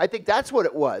fighting. I think that's what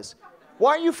it was.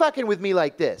 Why are you fucking with me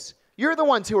like this? You're the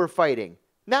ones who were fighting.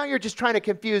 Now you're just trying to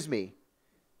confuse me.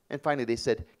 And finally they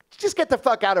said, just get the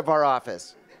fuck out of our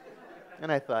office.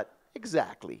 And I thought,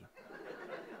 exactly.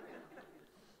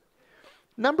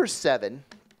 Number 7,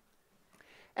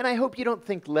 and I hope you don't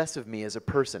think less of me as a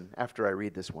person after I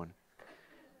read this one.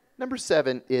 Number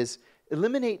 7 is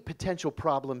eliminate potential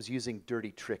problems using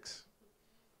dirty tricks.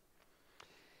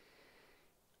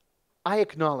 I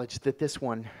acknowledge that this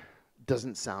one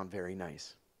doesn't sound very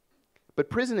nice. But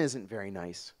prison isn't very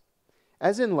nice.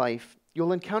 As in life,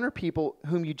 you'll encounter people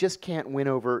whom you just can't win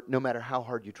over no matter how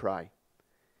hard you try.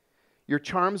 Your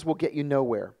charms will get you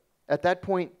nowhere. At that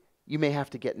point, you may have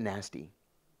to get nasty.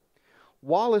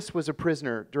 Wallace was a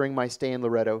prisoner during my stay in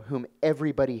Loretto whom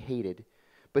everybody hated,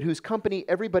 but whose company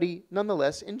everybody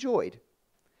nonetheless enjoyed.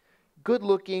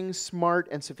 Good-looking, smart,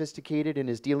 and sophisticated in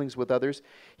his dealings with others,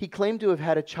 he claimed to have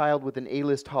had a child with an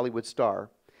A-list Hollywood star,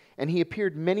 and he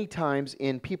appeared many times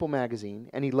in People magazine,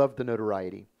 and he loved the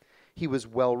notoriety. He was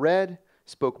well-read,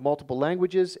 spoke multiple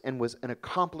languages, and was an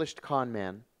accomplished con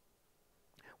man.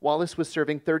 Wallace was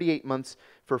serving 38 months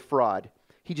for fraud.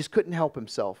 He just couldn't help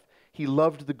himself. He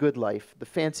loved the good life, the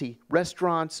fancy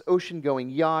restaurants, ocean-going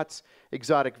yachts,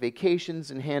 exotic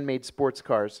vacations, and handmade sports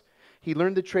cars. He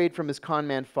learned the trade from his con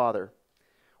man father.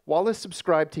 Wallace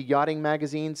subscribed to yachting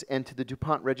magazines and to the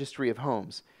DuPont Registry of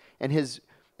Homes, and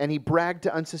he bragged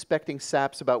to unsuspecting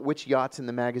saps about which yachts in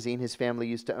the magazine his family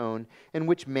used to own and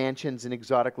which mansions and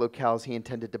exotic locales he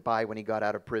intended to buy when he got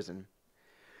out of prison.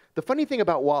 The funny thing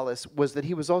about Wallace was that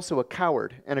he was also a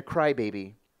coward and a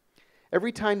crybaby.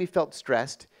 Every time he felt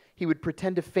stressed, he would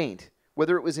pretend to faint,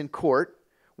 whether it was in court,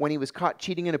 when he was caught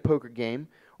cheating in a poker game,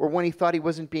 or when he thought he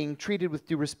wasn't being treated with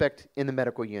due respect in the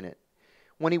medical unit.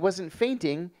 When he wasn't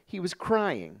fainting, he was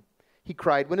crying. He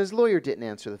cried when his lawyer didn't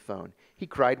answer the phone. He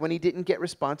cried when he didn't get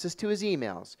responses to his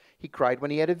emails. He cried when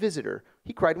he had a visitor.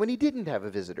 He cried when he didn't have a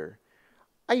visitor.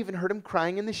 I even heard him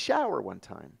crying in the shower one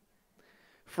time.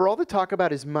 For all the talk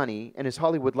about his money and his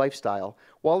Hollywood lifestyle,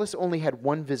 Wallace only had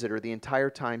one visitor the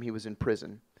entire time he was in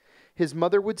prison. His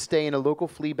mother would stay in a local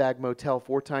flea-bag motel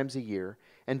 4 times a year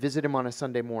and visit him on a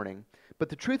Sunday morning. But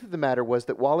the truth of the matter was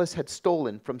that Wallace had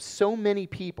stolen from so many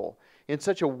people in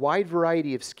such a wide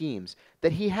variety of schemes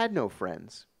that he had no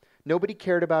friends. Nobody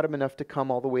cared about him enough to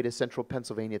come all the way to central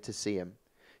Pennsylvania to see him.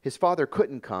 His father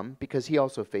couldn't come because he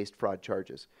also faced fraud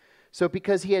charges. So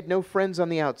because he had no friends on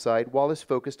the outside, Wallace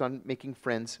focused on making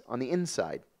friends on the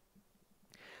inside.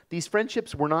 These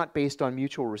friendships were not based on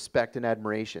mutual respect and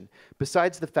admiration,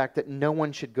 besides the fact that no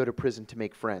one should go to prison to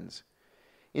make friends.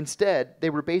 Instead, they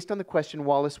were based on the question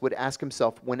Wallace would ask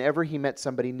himself whenever he met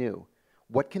somebody new: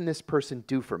 what can this person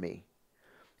do for me?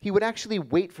 He would actually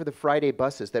wait for the Friday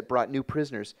buses that brought new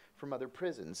prisoners from other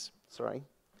prisons.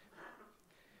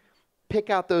 Pick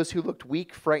out those who looked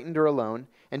weak, frightened, or alone,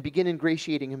 and begin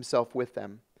ingratiating himself with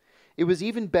them. It was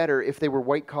even better if they were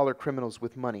white-collar criminals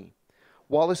with money.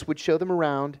 Wallace would show them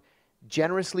around,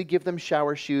 generously give them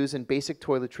shower shoes and basic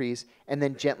toiletries, and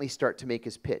then gently start to make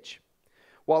his pitch.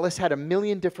 Wallace had a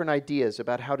million different ideas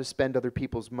about how to spend other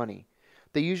people's money.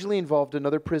 They usually involved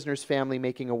another prisoner's family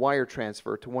making a wire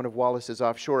transfer to one of Wallace's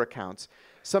offshore accounts,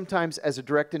 sometimes as a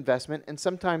direct investment and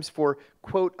sometimes for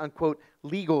quote-unquote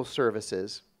legal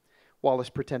services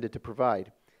Wallace pretended to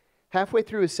provide. Halfway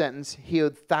through his sentence, he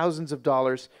owed thousands of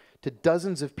dollars to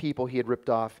dozens of people he had ripped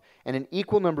off, and an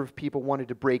equal number of people wanted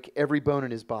to break every bone in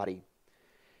his body.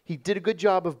 He did a good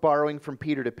job of borrowing from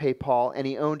Peter to pay Paul, and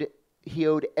he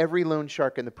owed every loan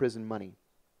shark in the prison money.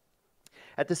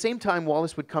 At the same time,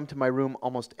 Wallace would come to my room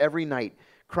almost every night,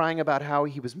 crying about how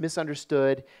he was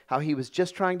misunderstood, how he was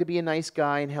just trying to be a nice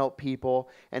guy and help people,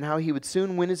 and how he would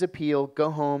soon win his appeal,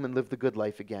 go home, and live the good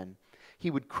life again.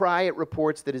 He would cry at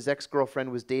reports that his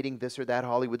ex-girlfriend was dating this or that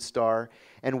Hollywood star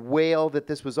and wail that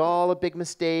this was all a big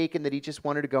mistake and that he just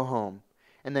wanted to go home.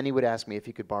 And then he would ask me if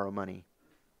he could borrow money.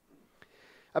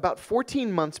 About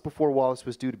 14 months before Wallace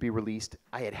was due to be released,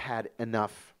 I had had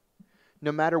enough.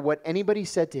 No matter what anybody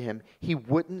said to him, he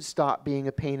wouldn't stop being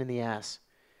a pain in the ass.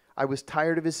 I was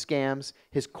tired of his scams,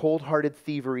 his cold-hearted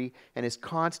thievery, and his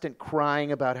constant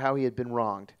crying about how he had been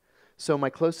wronged. So my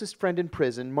closest friend in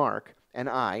prison, Mark, and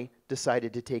I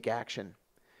decided to take action.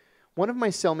 One of my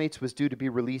cellmates was due to be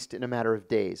released in a matter of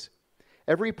days.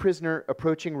 Every prisoner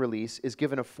approaching release is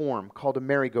given a form called a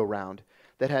merry-go-round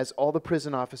that has all the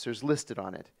prison officers listed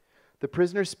on it. The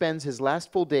prisoner spends his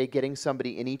last full day getting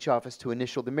somebody in each office to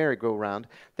initial the merry-go-round,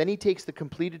 then he takes the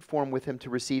completed form with him to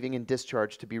receiving and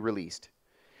discharge to be released.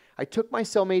 I took my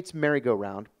cellmate's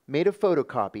merry-go-round, made a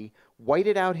photocopy,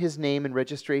 whited out his name and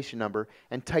registration number,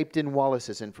 and typed in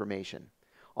Wallace's information.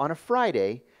 On a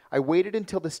Friday, I waited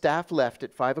until the staff left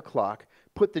at 5 o'clock,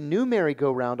 put the new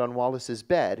merry-go-round on Wallace's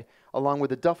bed, along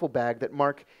with a duffel bag that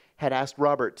Mark had asked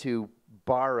Robert to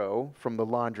borrow from the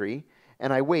laundry,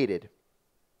 and I waited.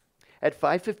 At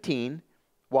 5:15,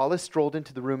 Wallace strolled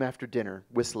into the room after dinner,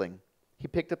 whistling. He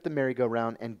picked up the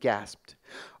merry-go-round and gasped.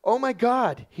 "Oh my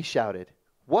God," he shouted.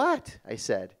 "What?" I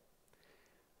said.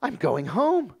 "I'm going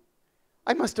home.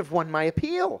 I must have won my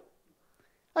appeal.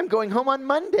 I'm going home on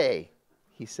Monday,"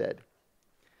 he said.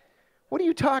 "What are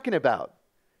you talking about?"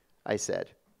 I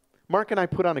said. Mark and I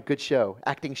put on a good show,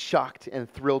 acting shocked and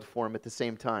thrilled for him at the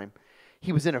same time.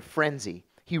 He was in a frenzy.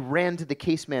 He ran to the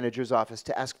case manager's office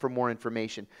to ask for more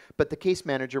information, but the case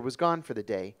manager was gone for the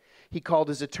day. He called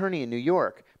his attorney in New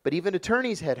York, but even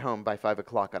attorneys head home by 5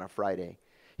 o'clock on a Friday.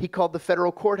 He called the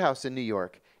federal courthouse in New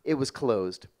York. It was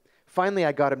closed. Finally,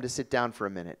 I got him to sit down for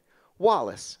a minute.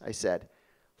 "Wallace," I said,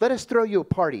 "let us throw you a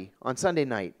party on Sunday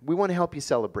night. We want to help you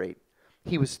celebrate."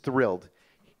 He was thrilled.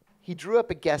 He drew up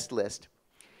a guest list,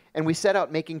 and we set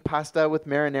out making pasta with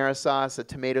marinara sauce, a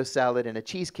tomato salad, and a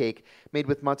cheesecake made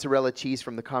with mozzarella cheese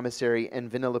from the commissary and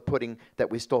vanilla pudding that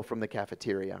we stole from the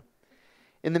cafeteria.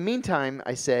 In the meantime,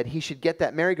 I said, he should get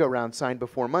that merry-go-round signed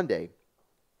before Monday.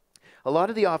 A lot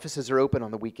of the offices are open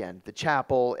on the weekend: the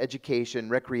chapel, education,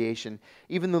 recreation,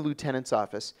 even the lieutenant's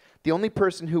office. The only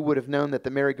person who would have known that the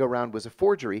merry-go-round was a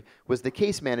forgery was the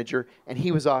case manager, and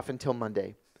he was off until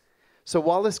Monday. So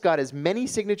Wallace got as many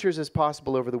signatures as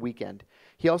possible over the weekend.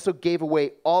 He also gave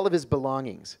away all of his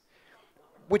belongings,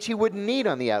 which he wouldn't need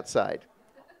on the outside.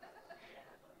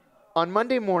 On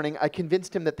Monday morning, I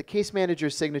convinced him that the case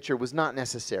manager's signature was not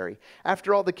necessary.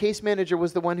 After all, the case manager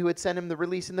was the one who had sent him the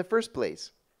release in the first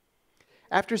place.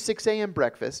 After 6 a.m.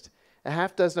 breakfast, a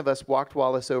half dozen of us walked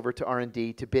Wallace over to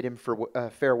R&D to bid him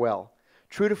farewell.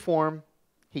 True to form,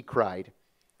 he cried.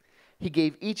 He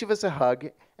gave each of us a hug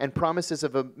and promises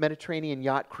of a Mediterranean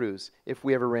yacht cruise if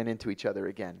we ever ran into each other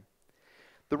again.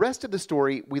 The rest of the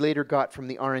story we later got from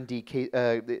the R&D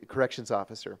corrections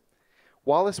officer.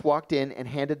 Wallace walked in and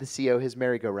handed the CO his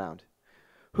merry-go-round.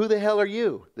 "Who the hell are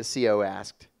you?" the CO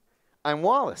asked. "I'm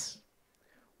Wallace."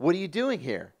 "What are you doing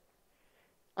here?"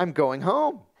 "I'm going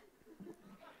home."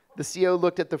 The CO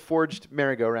looked at the forged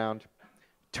merry-go-round.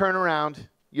 "Turn around.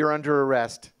 You're under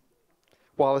arrest."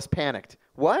 Wallace panicked.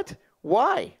 "What?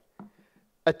 Why?"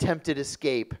 "Attempted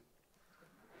escape."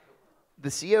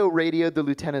 The CO radioed the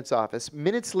lieutenant's office.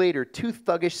 Minutes later, 2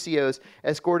 thuggish COs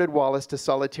escorted Wallace to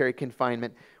solitary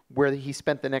confinement, where he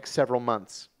spent the next several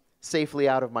months, safely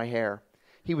out of my hair.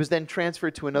 He was then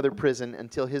transferred to another prison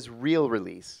until his real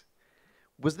release.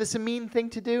 Was this a mean thing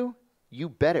to do? You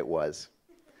bet it was.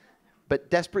 But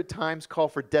desperate times call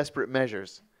for desperate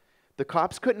measures. The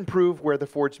cops couldn't prove where the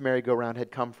forged merry-go-round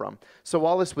had come from, so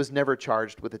Wallace was never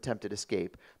charged with attempted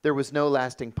escape. There was no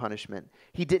lasting punishment.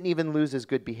 He didn't even lose his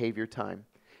good behavior time.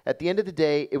 At the end of the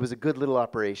day, it was a good little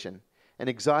operation. An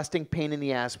exhausting pain in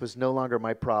the ass was no longer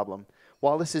my problem.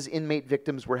 Wallace's inmate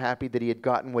victims were happy that he had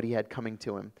gotten what he had coming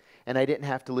to him, and I didn't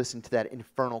have to listen to that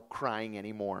infernal crying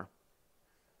anymore.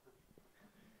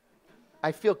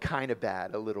 I feel kind of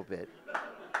bad a little bit.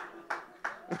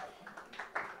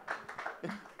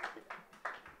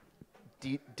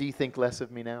 Do you think less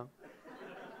of me now?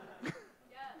 A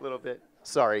little bit.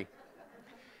 Sorry.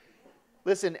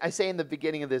 Listen, I say in the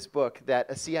beginning of this book that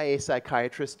a CIA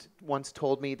psychiatrist once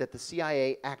told me that the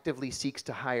CIA actively seeks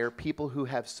to hire people who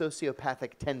have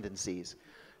sociopathic tendencies,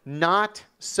 not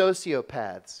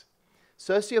sociopaths.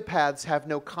 Sociopaths have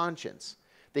no conscience.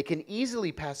 They can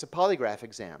easily pass a polygraph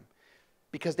exam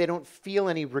because they don't feel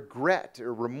any regret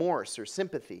or remorse or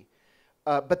sympathy,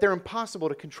 but they're impossible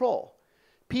to control.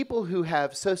 people who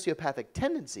have sociopathic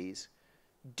tendencies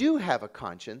do have a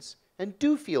conscience and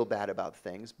do feel bad about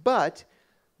things, but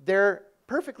they're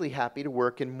perfectly happy to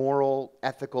work in moral,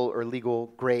 ethical, or legal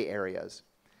gray areas.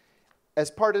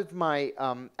 As part of my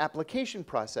application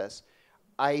process,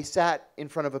 I sat in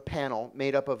front of a panel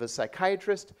made up of a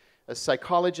psychiatrist, a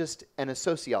psychologist, and a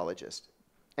sociologist.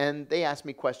 And they asked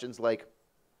me questions like,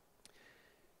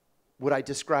 would I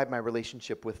describe my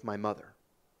relationship with my mother?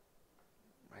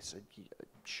 I said, yeah,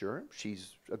 sure,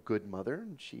 she's a good mother,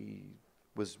 and she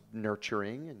was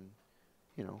nurturing, and,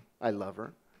 you know, I love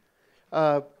her.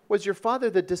 Was your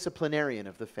father the disciplinarian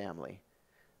of the family?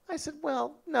 I said,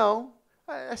 well, no.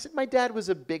 I said, my dad was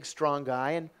a big, strong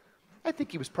guy, and I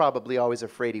think he was probably always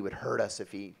afraid he would hurt us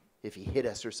if he hit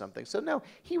us or something. So no,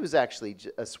 he was actually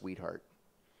a sweetheart.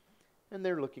 And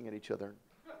they're looking at each other.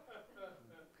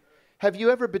 Have you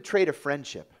ever betrayed a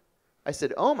friendship? I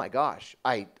said, oh my gosh,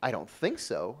 I don't think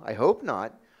so. I hope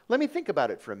not. Let me think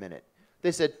about it for a minute.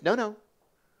 They said, no.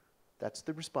 That's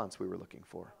the response we were looking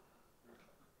for.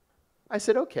 I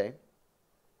said, okay.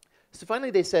 So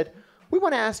finally they said, we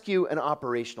want to ask you an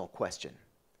operational question.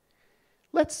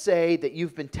 Let's say that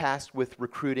you've been tasked with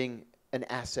recruiting an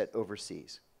asset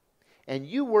overseas. And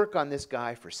you work on this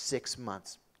guy for 6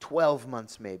 months, 12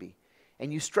 months maybe.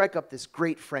 And you strike up this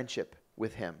great friendship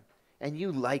with him. And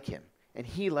you like him. And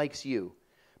he likes you.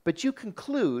 But you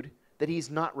conclude that he's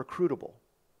not recruitable.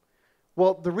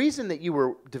 Well, the reason that you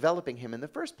were developing him in the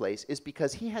first place is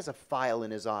because he has a file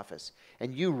in his office.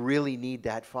 And you really need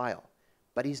that file.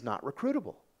 But he's not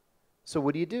recruitable. So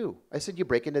what do? I said, you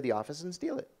break into the office and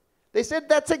steal it. They said,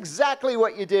 that's exactly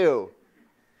what you do.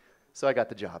 So I got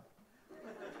the job.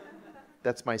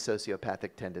 That's my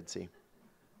sociopathic tendency.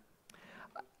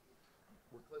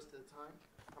 We're close to the time.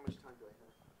 How much time do I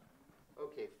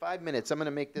have? Okay, 5 minutes. I'm going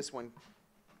to make this one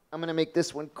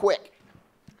quick.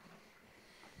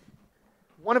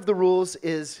 One of the rules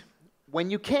is,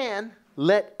 when you can,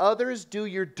 let others do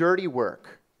your dirty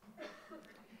work.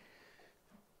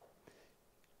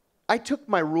 I took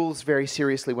my rules very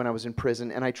seriously when I was in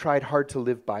prison, and I tried hard to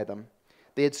live by them.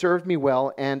 They had served me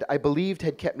well, and I believed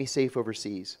had kept me safe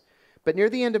overseas. But near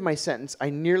the end of my sentence, I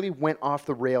nearly went off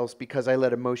the rails because I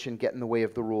let emotion get in the way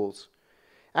of the rules.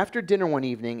 After dinner one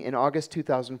evening in August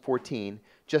 2014,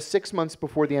 just 6 months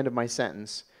before the end of my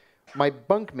sentence, my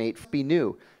bunkmate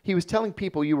knew. He was telling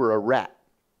people you were a rat.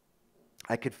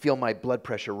 I could feel my blood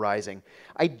pressure rising.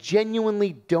 I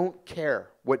genuinely don't care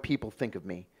what people think of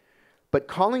me. But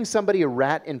calling somebody a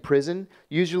rat in prison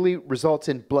usually results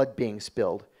in blood being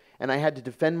spilled, and I had to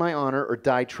defend my honor or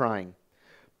die trying.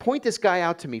 Point this guy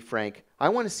out to me, Frank. I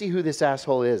want to see who this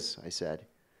asshole is, I said.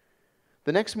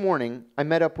 The next morning, I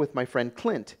met up with my friend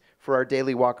Clint for our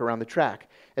daily walk around the track.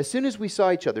 As soon as we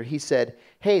saw each other, he said,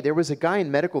 hey, there was a guy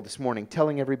in medical this morning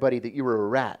telling everybody that you were a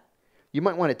rat. You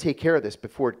might want to take care of this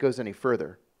before it goes any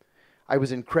further. I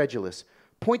was incredulous.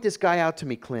 Point this guy out to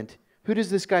me, Clint. Who does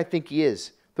this guy think he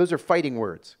is? Those are fighting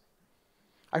words.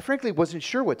 I frankly wasn't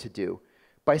sure what to do.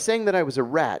 By saying that I was a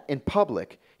rat in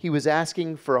public, he was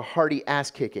asking for a hearty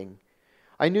ass-kicking.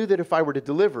 I knew that if I were to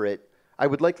deliver it, I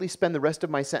would likely spend the rest of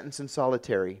my sentence in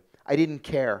solitary. I didn't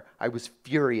care. I was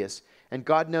furious. And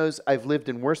God knows I've lived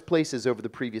in worse places over the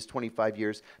previous 25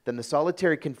 years than the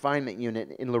solitary confinement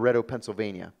unit in Loretto,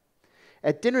 Pennsylvania.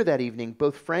 At dinner that evening,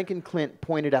 both Frank and Clint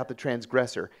pointed out the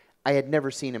transgressor. I had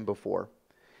never seen him before.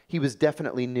 He was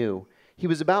definitely new. He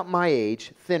was about my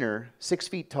age, thinner, 6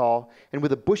 feet tall, and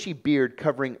with a bushy beard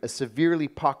covering a severely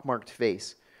pockmarked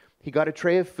face. He got a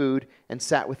tray of food and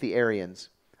sat with the Aryans.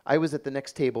 I was at the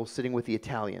next table sitting with the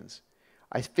Italians.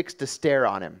 I fixed a stare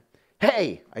on him.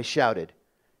 Hey, I shouted.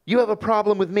 You have a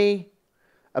problem with me?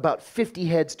 About 50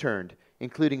 heads turned,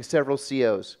 including several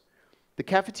COs. The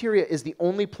cafeteria is the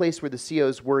only place where the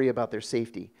COs worry about their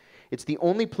safety. It's the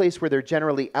only place where they're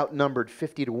generally outnumbered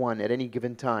 50-1 at any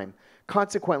given time.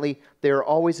 Consequently, they are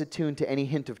always attuned to any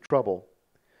hint of trouble.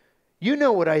 You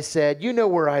know what I said. You know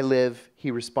where I live,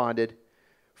 he responded.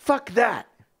 Fuck that,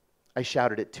 I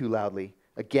shouted it too loudly.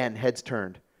 Again, heads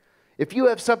turned. If you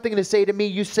have something to say to me,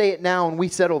 you say it now and we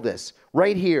settle this.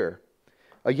 Right here.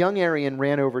 A young Aryan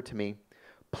ran over to me.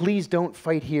 Please don't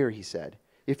fight here, he said.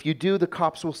 If you do, the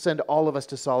cops will send all of us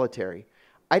to solitary.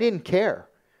 I didn't care.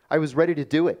 I was ready to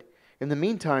do it. In the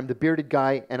meantime, the bearded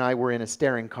guy and I were in a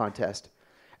staring contest.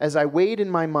 As I weighed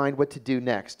in my mind what to do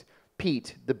next,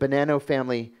 Pete, the Bonanno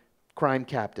family crime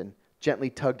captain, gently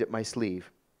tugged at my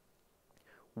sleeve.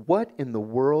 What in the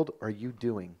world are you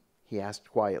doing? He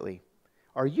asked quietly.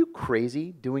 Are you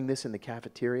crazy doing this in the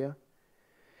cafeteria?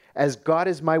 As God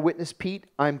is my witness, Pete,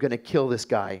 I'm going to kill this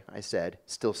guy, I said,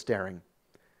 still staring.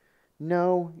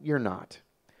 No, you're not.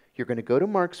 You're going to go to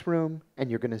Mark's room, and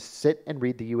you're going to sit and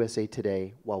read the USA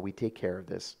Today while we take care of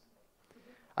this.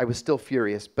 I was still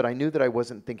furious, but I knew that I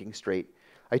wasn't thinking straight.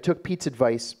 I took Pete's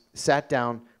advice, sat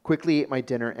down, quickly ate my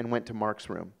dinner, and went to Mark's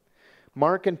room.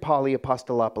 Mark and Polly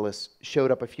Apostolopoulos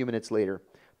showed up a few minutes later.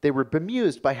 They were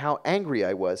bemused by how angry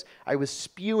I was. I was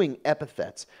spewing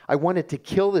epithets. I wanted to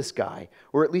kill this guy,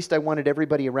 or at least I wanted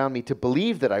everybody around me to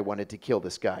believe that I wanted to kill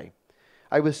this guy.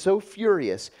 I was so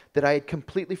furious that I had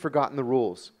completely forgotten the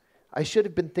rules. I should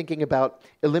have been thinking about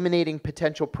eliminating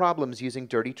potential problems using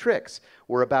dirty tricks,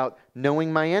 or about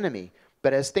knowing my enemy.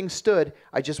 But as things stood,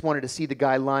 I just wanted to see the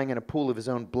guy lying in a pool of his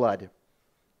own blood.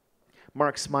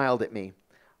 Mark smiled at me.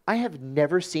 I have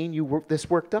never seen you this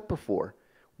worked up before.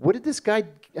 How did this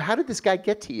guy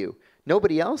get to you?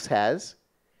 Nobody else has.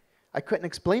 I couldn't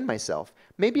explain myself.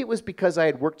 Maybe it was because I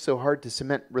had worked so hard to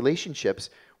cement relationships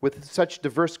with such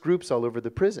diverse groups all over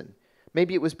the prison.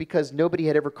 Maybe it was because nobody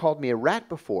had ever called me a rat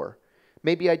before.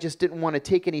 Maybe I just didn't want to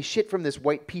take any shit from this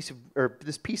piece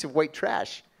of white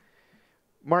trash.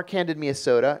 Mark handed me a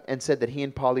soda and said that he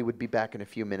and Polly would be back in a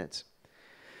few minutes.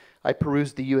 I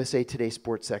perused the USA Today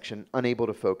sports section, unable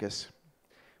to focus.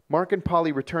 Mark and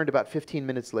Polly returned about 15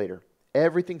 minutes later.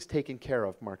 Everything's taken care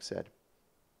of, Mark said.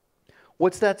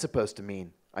 What's that supposed to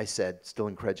mean? I said, still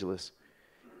incredulous.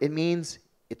 It means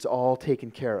it's all taken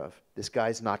care of. This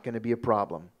guy's not going to be a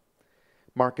problem.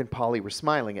 Mark and Polly were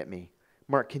smiling at me.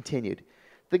 Mark continued,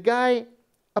 the guy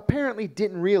apparently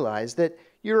didn't realize that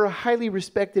you're a highly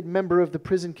respected member of the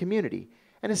prison community,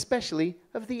 and especially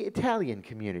of the Italian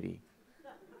community.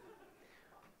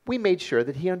 We made sure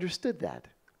that he understood that.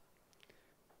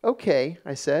 Okay,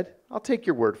 I said, I'll take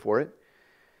your word for it.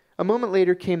 A moment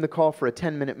later came the call for a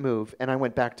 10-minute move, and I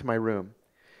went back to my room.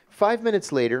 5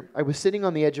 minutes later, I was sitting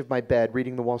on the edge of my bed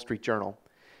reading the Wall Street Journal.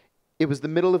 It was the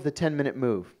middle of the 10-minute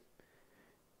move.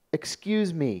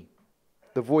 Excuse me.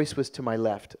 The voice was to my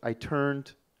left. I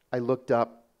turned, I looked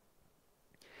up,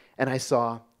 and I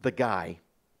saw the guy.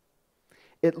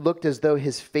 It looked as though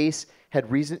his face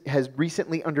has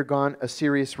recently undergone a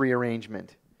serious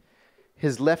rearrangement.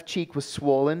 His left cheek was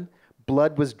swollen,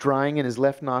 blood was drying in his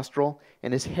left nostril,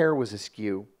 and his hair was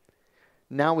askew.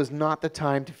 Now was not the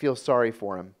time to feel sorry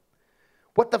for him.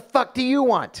 What the fuck do you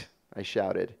want? I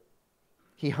shouted.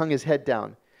 He hung his head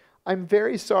down. I'm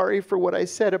very sorry for what I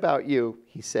said about you,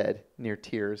 he said, near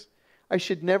tears. I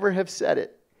should never have said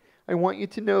it. I want you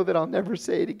to know that I'll never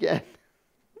say it again.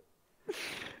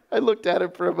 I looked at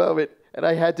him for a moment, and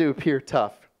I had to appear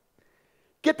tough.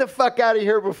 Get the fuck out of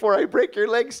here before I break your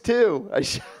legs too,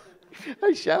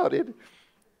 I shouted.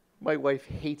 My wife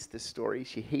hates this story.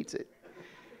 She hates it.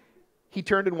 He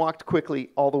turned and walked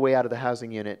quickly all the way out of the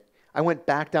housing unit. I went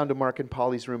back down to Mark and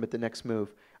Polly's room at the next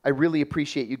move. I really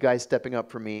appreciate you guys stepping up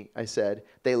for me, I said.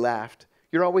 They laughed.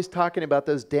 You're always talking about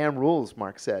those damn rules,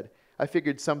 Mark said. I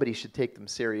figured somebody should take them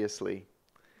seriously.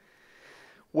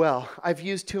 Well, I've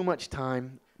used too much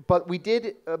time, but we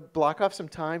did block off some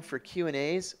time for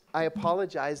Q&As. I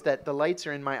apologize that the lights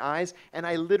are in my eyes, and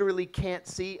I literally can't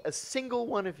see a single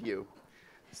one of you.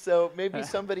 So maybe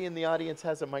somebody in the audience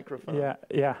has a microphone.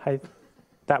 Yeah,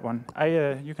 that one.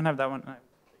 You can have that one.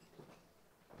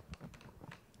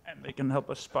 And they can help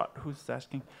us spot who's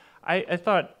asking. I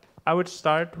thought I would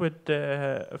start with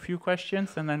a few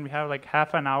questions, and then we have like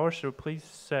half an hour, so please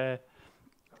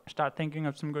start thinking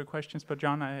of some good questions for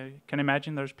John. I can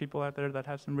imagine there's people out there that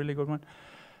have some really good ones.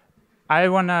 I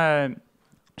want to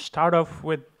start off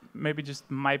with maybe just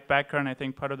my background. I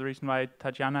think part of the reason why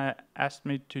Tatjana asked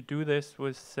me to do this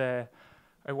was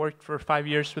I worked for 5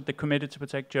 years with the Committee to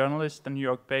Protect Journalists, the New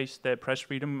York-based press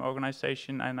freedom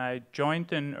organization, and I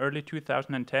joined in early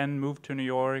 2010, moved to New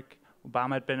York.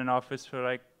 Obama had been in office for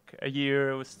like a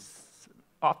year. It was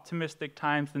optimistic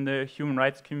times in the human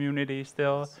rights community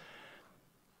still.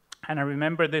 And I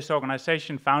remember this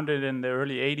organization founded in the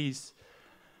early 80s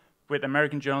with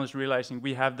American journalists realizing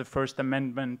we have the First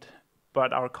Amendment,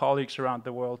 but our colleagues around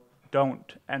the world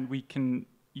don't, and we can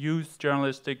use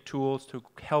journalistic tools to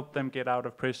help them get out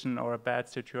of prison or bad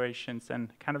situations,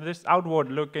 and kind of this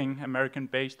outward-looking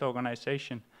American-based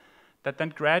organization that then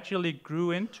gradually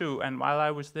grew into, and while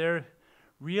I was there,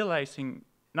 realizing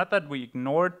not that we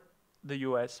ignored the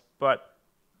US, but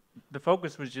the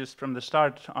focus was just from the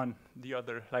start on the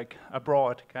other, like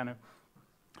abroad, kind of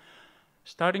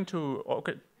starting to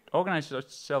organize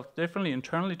itself differently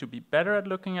internally to be better at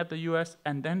looking at the US,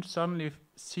 and then suddenly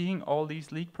seeing all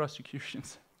these leak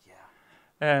prosecutions.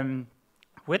 Yeah.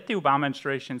 With the Obama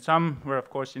administration, some were of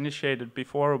course initiated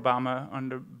before Obama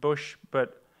under Bush,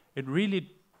 but it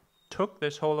really took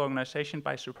this whole organization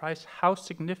by surprise how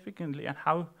significantly and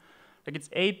how like it's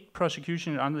 8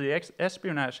 prosecutions under the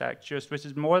Espionage Act, just which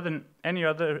is more than any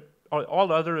other, or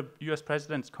all other U.S.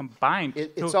 presidents combined.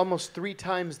 It's almost 3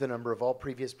 times the number of all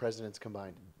previous presidents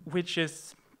combined. Which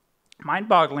is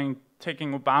mind-boggling,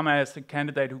 taking Obama as the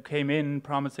candidate who came in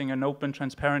promising an open,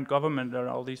 transparent government and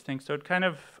all these things. So it kind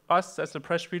of, us as a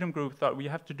press freedom group thought we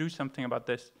have to do something about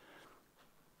this.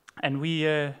 And we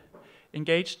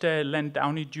engaged Len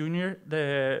Downey Jr.,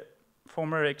 the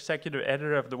former executive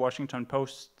editor of the Washington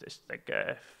Post. It's like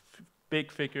a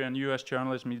big figure in U.S.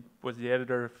 journalism. He was the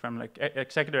editor from, like,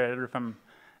 executive editor from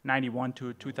 91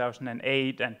 to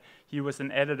 2008, and he was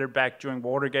an editor back during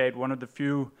Watergate, one of the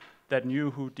few that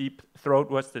knew who Deep Throat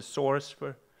was the source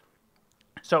for.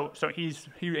 So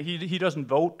he doesn't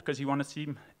vote because he wants to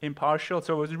seem impartial.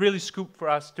 So it was really scoop for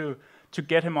us to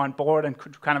get him on board and to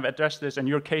kind of address this. And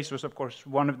your case was, of course,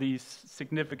 one of these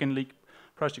significant leak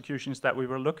prosecutions that we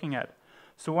were looking at.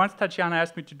 So once Tatiana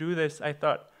asked me to do this, I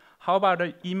thought, how about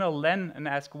I email Len and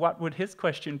ask what would his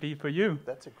question be for you?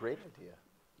 That's a great idea.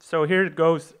 So here it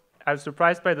goes. I was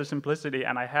surprised by the simplicity,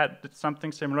 and I had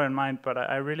something similar in mind, but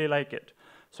I really like it.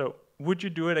 So, would you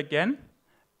do it again?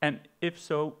 And if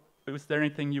so, is there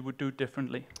anything you would do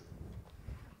differently?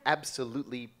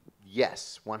 Absolutely,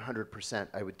 yes, 100%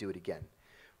 I would do it again.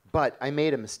 But I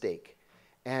made a mistake.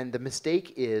 And the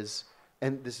mistake is,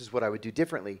 and this is what I would do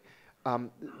differently,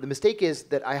 the mistake is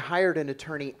that I hired an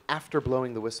attorney after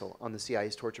blowing the whistle on the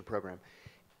CIA's torture program.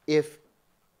 If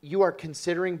you are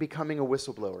considering becoming a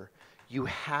whistleblower, you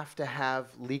have to have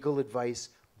legal advice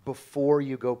before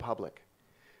you go public.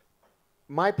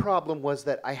 My problem was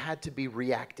that I had to be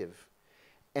reactive.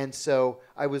 And so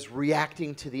I was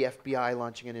reacting to the FBI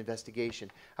launching an investigation.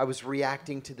 I was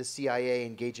reacting to the CIA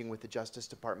engaging with the Justice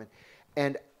Department.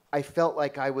 And I felt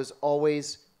like I was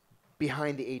always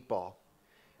behind the 8 ball.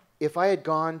 If I had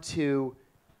gone to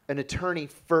an attorney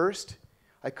first,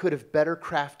 I could have better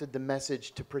crafted the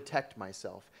message to protect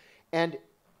myself. And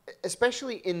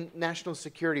especially in national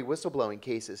security whistleblowing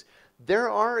cases, there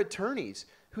are attorneys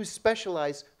who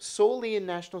specialize solely in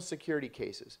national security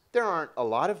cases. There aren't a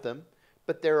lot of them,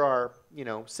 but there are,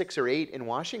 6 or 8 in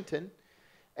Washington.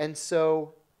 And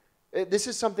so this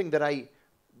is something that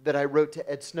I wrote to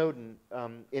Ed Snowden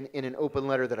in an open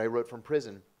letter that I wrote from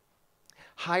prison.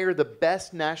 Hire the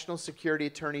best national security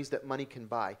attorneys that money can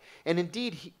buy. And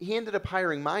indeed, he ended up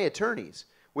hiring my attorneys,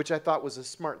 which I thought was a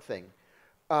smart thing.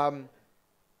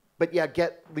 But yeah,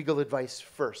 get legal advice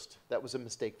first. That was a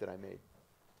mistake that I made.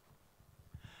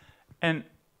 And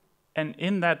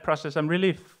in that process, I'm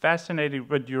really fascinated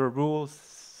with your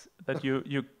rules that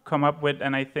you come up with.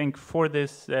 And I think for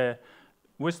this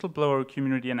whistleblower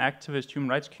community and activist human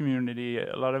rights community,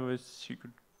 a lot of us, you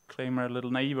could claim, are a little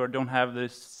naive or don't have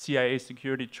this CIA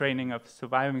security training of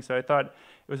surviving. So I thought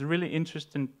it was a really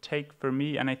interesting take for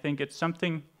me. And I think it's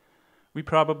something we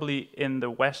probably in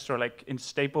the West, or like in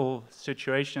stable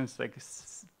situations, like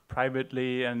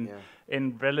privately and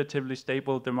in relatively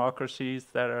stable democracies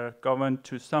that are governed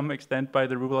to some extent by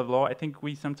the rule of law, I think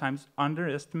we sometimes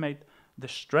underestimate the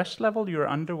stress level you're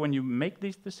under when you make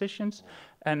these decisions,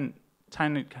 and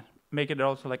trying to make it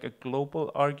also like a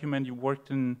global argument. You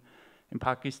worked in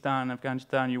Pakistan,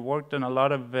 Afghanistan, you worked in a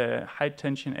lot of high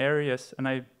tension areas, and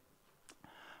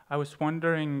I was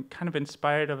wondering, kind of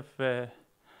inspired of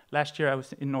last year I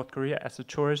was in North Korea as a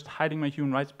tourist, hiding my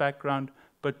human rights background,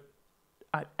 but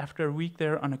after a week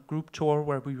there on a group tour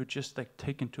where we were just like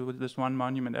taken to this one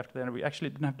monument after that, and we actually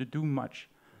didn't have to do much.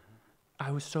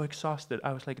 I was so exhausted.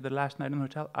 I was like, the last night in the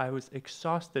hotel, I was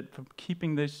exhausted from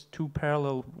keeping these 2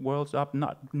 parallel worlds up,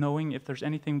 not knowing if there's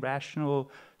anything rational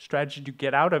strategy to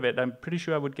get out of it. I'm pretty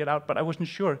sure I would get out, but I wasn't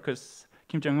sure because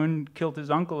Kim Jong-un killed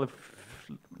his uncle a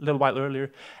little while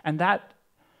earlier. And that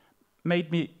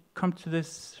made me come to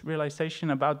this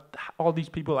realization about all these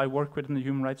people I work with in the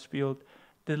human rights field,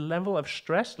 the level of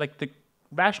stress, like the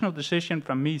rational decision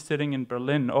from me sitting in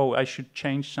Berlin, oh, I should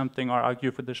change something or argue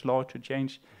for this law to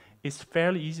change, is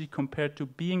fairly easy compared to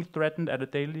being threatened on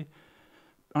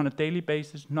a daily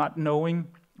basis, not knowing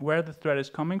where the threat is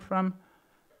coming from.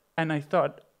 And I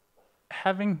thought,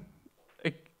 I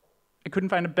couldn't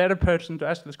find a better person to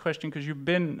ask this question, because you've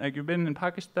been in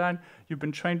Pakistan, you've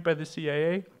been trained by the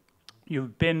CIA,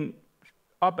 you've been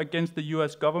up against the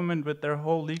US government with their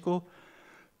whole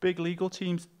big legal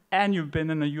teams, and you've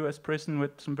been in a US prison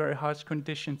with some very harsh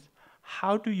conditions.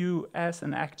 How do you, as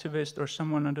an activist or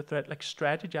someone under threat, like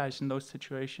strategize in those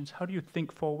situations? How do you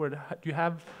think forward? Do you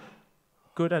have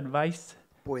good advice?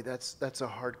 Boy, that's a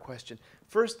hard question.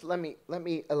 First, let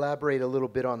me elaborate a little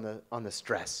bit on the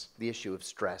stress, the issue of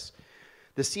stress.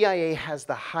 The CIA has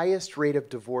the highest rate of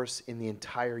divorce in the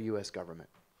entire US government.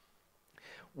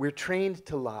 We're trained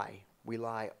to lie. We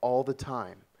lie all the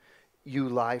time. You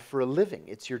lie for a living.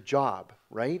 It's your job,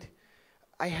 right?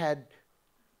 I had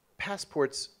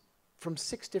passports from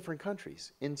 6 different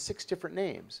countries in 6 different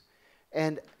names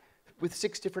and with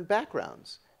 6 different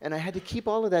backgrounds. And I had to keep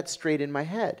all of that straight in my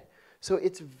head. So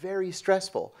it's very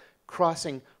stressful,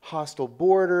 crossing hostile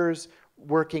borders,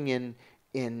 working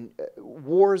in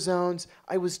war zones.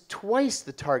 I was twice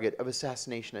the target of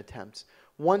assassination attempts,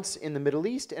 once in the Middle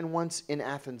East and once in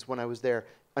Athens when I was there.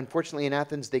 Unfortunately, in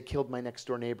Athens, they killed my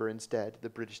next-door neighbor instead, the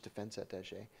British defense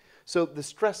attaché. So the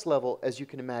stress level, as you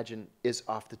can imagine, is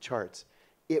off the charts.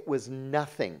 It was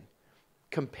nothing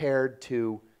compared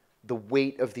to the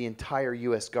weight of the entire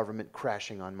US government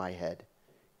crashing on my head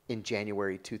in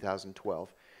January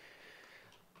 2012.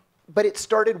 But it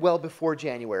started well before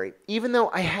January, even though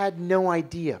I had no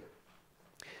idea.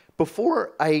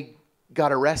 Before I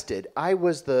got arrested, I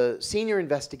was the senior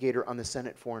investigator on the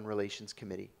Senate Foreign Relations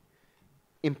Committee.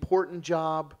 Important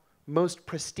job, most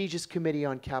prestigious committee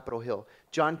on Capitol Hill.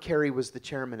 John Kerry was the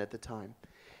chairman at the time.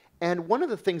 And one of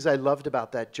the things I loved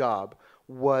about that job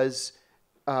was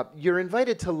you're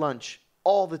invited to lunch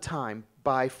all the time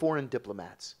by foreign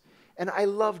diplomats. And I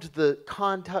loved the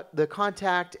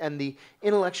contact and the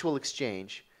intellectual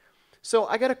exchange. So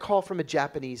I got a call from a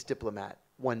Japanese diplomat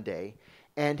one day,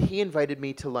 and he invited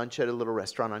me to lunch at a little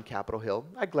restaurant on Capitol Hill.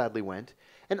 I gladly went.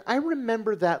 And I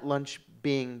remember that lunch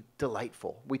being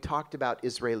delightful. We talked about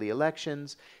Israeli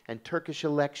elections and Turkish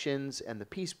elections and the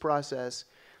peace process.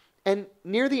 And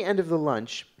near the end of the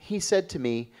lunch, he said to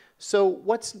me, "So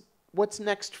what's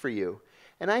next for you?"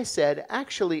 And I said,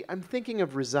 "Actually, I'm thinking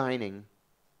of resigning.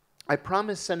 I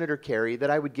promised Senator Kerry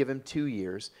that I would give him 2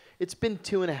 years. It's been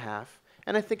 2.5,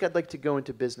 and I think I'd like to go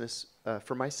into business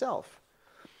for myself."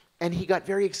 And he got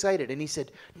very excited, and he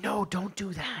said, "No, don't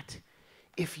do that.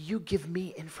 If you give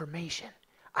me information,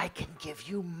 I can give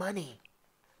you money."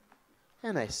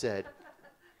 And I said,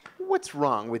 "What's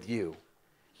wrong with you?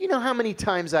 You know how many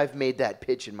times I've made that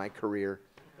pitch in my career?"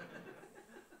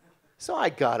 So I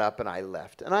got up and I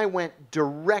left, and I went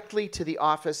directly to the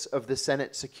office of the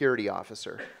Senate Security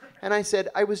Officer. And I said,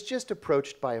 "I was just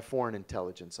approached by a foreign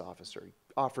intelligence officer. He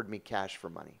offered me cash for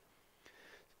money."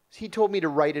 He told me to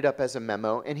write it up as a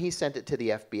memo, and he sent it to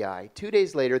the FBI. 2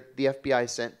 days later, the FBI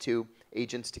sent 2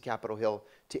 agents to Capitol Hill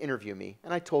to interview me,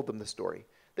 and I told them the story.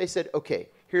 They said, "Okay,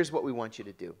 here's what we want you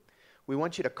to do. We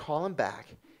want you to call him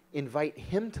back, invite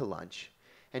him to lunch,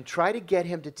 and try to get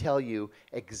him to tell you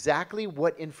exactly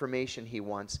what information he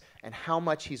wants and how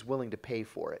much he's willing to pay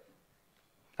for it."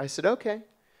 I said, "Okay."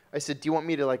 I said, "Do you want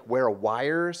me to like wear a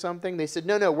wire or something?" They said,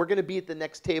 no, we're going to be at the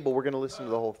next table. We're going to listen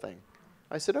to the whole thing."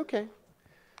 I said, "Okay."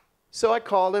 So I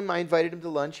called him. I invited him to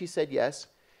lunch. He said yes.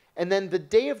 And then the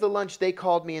day of the lunch, they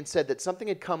called me and said that something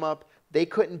had come up. They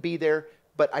couldn't be there,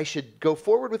 but I should go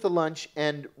forward with the lunch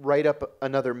and write up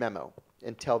another memo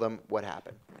and tell them what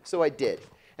happened. So I did.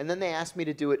 And then they asked me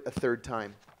to do it a 3rd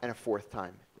time and a 4th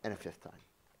time and a 5th time.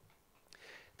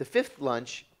 The 5th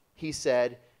lunch, he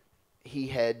said he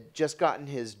had just gotten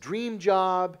his dream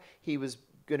job. He was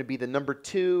going to be the number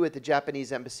 2 at the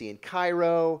Japanese embassy in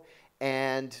Cairo.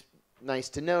 And "Nice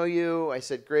to know you." I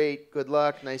said, "Great, good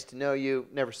luck, nice to know you."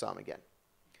 Never saw him again.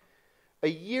 A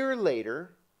year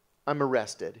later, I'm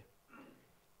arrested.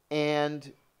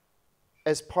 And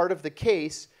as part of the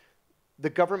case,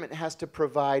 the government has to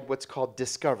provide what's called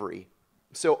discovery.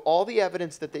 So all the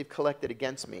evidence that they've collected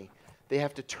against me, they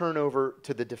have to turn over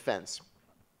to the defense.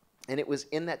 And it was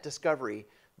in that discovery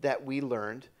that we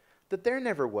learned that there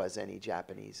never was any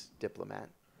Japanese diplomat.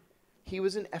 He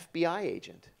was an FBI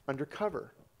agent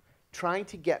undercover, trying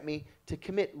to get me to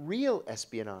commit real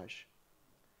espionage.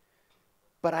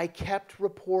 But I kept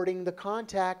reporting the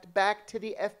contact back to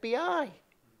the FBI.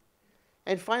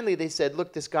 And finally they said,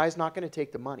 "Look, this guy's not going to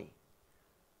take the money,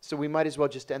 so we might as well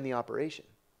just end the operation."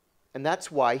 And that's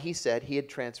why he said he had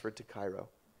transferred to Cairo.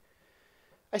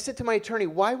 I said to my attorney,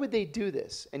 "Why would they do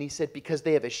this?" And he said, "Because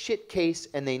they have a shit case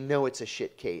and they know it's a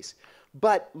shit case."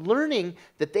 But learning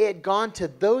that they had gone to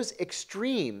those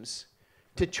extremes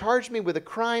to charge me with a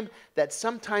crime that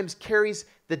sometimes carries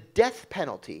the death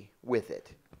penalty with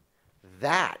it,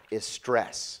 that is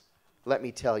stress, let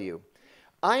me tell you.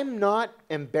 I'm not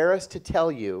embarrassed to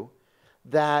tell you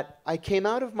that I came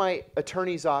out of my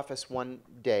attorney's office one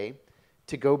day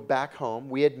to go back home.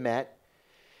 We had met,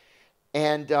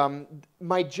 and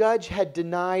my judge had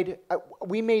denied,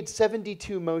 we made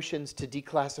 72 motions to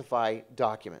declassify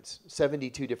documents,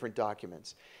 72 different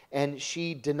documents. And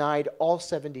she denied all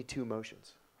 72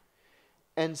 motions.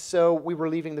 And so we were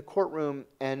leaving the courtroom,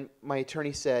 and my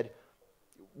attorney said,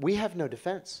 "We have no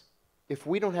defense. If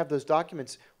we don't have those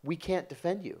documents, we can't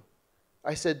defend you."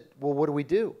 I said, "Well, what do we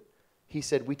do?" He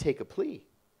said, we take a plea.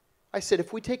 I said,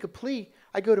 if we take a plea,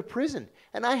 I go to prison,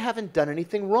 and I haven't done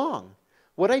anything wrong.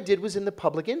 What I did was in the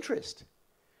public interest.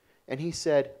 And he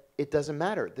said, it doesn't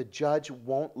matter. The judge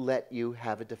won't let you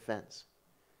have a defense.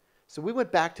 So we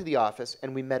went back to the office,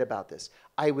 and we met about this.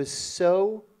 I was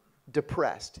so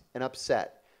depressed and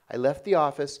upset. I left the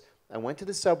office. I went to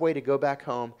the subway to go back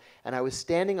home, and I was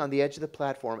standing on the edge of the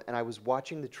platform, and I was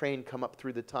watching the train come up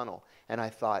through the tunnel, and I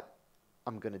thought,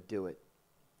 I'm going to do it.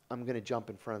 I'm going to jump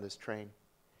in front of this train.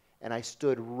 And I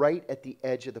stood right at the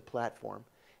edge of the platform,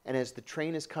 and as the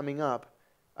train is coming up,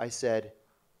 I said,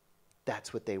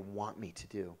 that's what they want me to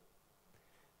do.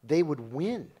 They would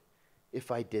win if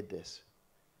I did this.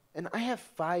 And I have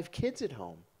 5 kids at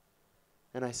home.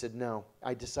 And I said, no,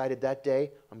 I decided that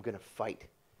day I'm going to fight.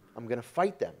 I'm going to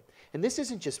fight them. And this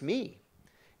isn't just me.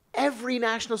 Every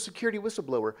national security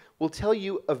whistleblower will tell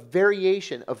you a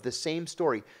variation of the same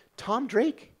story. Tom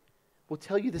Drake will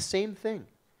tell you the same thing.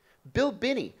 Bill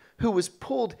Binney, who was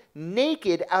pulled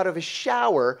naked out of a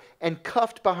shower and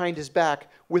cuffed behind his back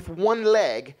with one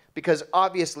leg because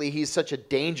obviously he's such a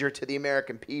danger to the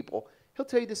American people, he'll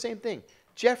tell you the same thing.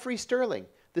 Jeffrey Sterling,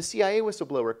 the CIA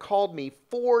whistleblower, called me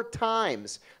 4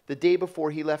 times the day before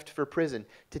he left for prison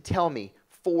to tell me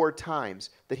 4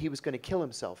 times that he was going to kill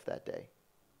himself that day.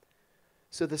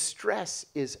 So the stress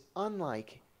is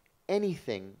unlike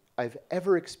anything I've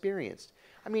ever experienced.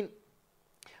 I mean,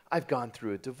 I've gone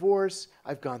through a divorce.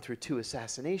 I've gone through 2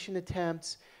 assassination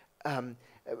attempts.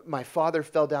 My father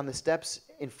fell down the steps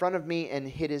in front of me and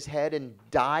hit his head and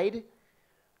died.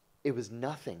 It was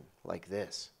nothing like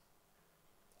this.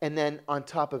 And then on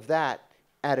top of that,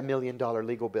 add $1 million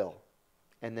legal bill,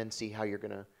 and then see how you're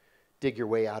going to dig your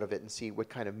way out of it and see what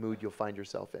kind of mood you'll find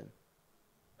yourself in.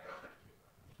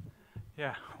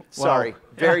 Yeah. Sorry. Well,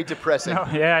 very depressing. No,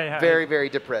 yeah. Very, very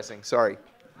depressing. Sorry.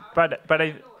 But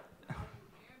I...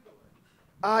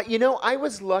 You know, I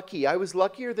was lucky. I was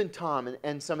luckier than Tom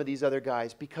and some of these other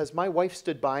guys because my wife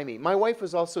stood by me. My wife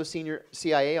was also a senior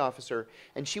CIA officer,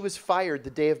 and she was fired the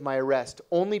day of my arrest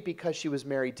only because she was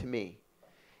married to me.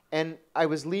 And I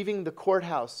was leaving the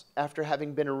courthouse after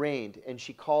having been arraigned, and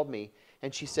she called me,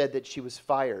 and she said that she was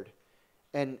fired.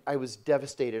 And I was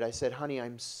devastated. I said, honey,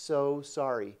 I'm so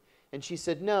sorry. And she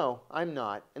said, no, I'm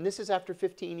not. And this is after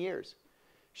 15 years.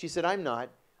 She said, I'm not.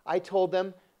 I told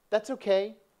them, that's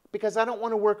okay, because I don't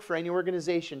want to work for any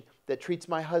organization that treats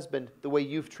my husband the way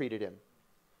you've treated him.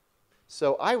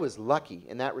 So I was lucky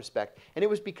in that respect. And it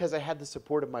was because I had the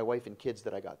support of my wife and kids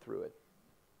that I got through it.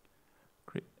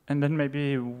 Great. And then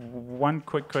maybe one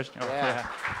quick question. Oh, yeah,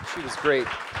 she was great.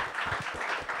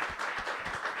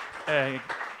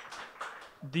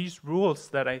 These rules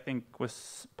that I think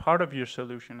was part of your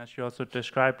solution, as you also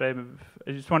described, I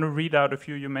just want to read out a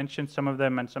few. You mentioned some of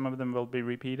them, and some of them will be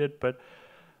repeated, but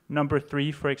number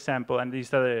 3, for example, and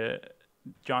these are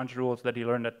John's rules that he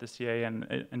learned at the CIA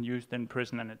and used in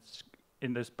prison, and it's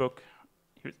in this book.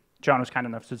 John was kind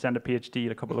enough to send a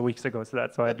PhD a couple of weeks ago, so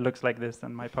that's why it looks like this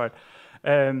on my part.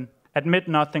 Admit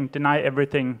nothing, deny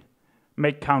everything,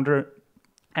 make counter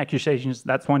accusations.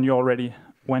 That's one you already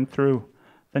went through.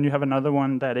 Then you have another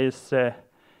one that is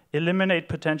eliminate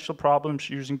potential problems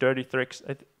using dirty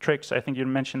tricks. I think you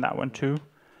mentioned that one too.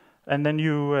 And then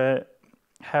you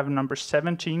have number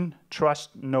 17, trust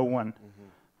no one. Mm-hmm.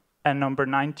 And number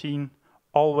 19,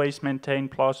 always maintain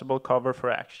plausible cover for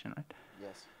action. Right?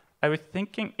 Yes. I was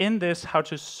thinking in this how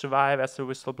to survive as a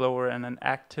whistleblower and an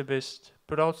activist,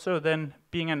 but also then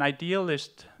being an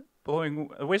idealist,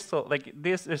 blowing a whistle. Like,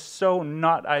 this is so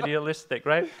not idealistic,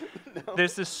 right? No.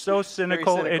 This is so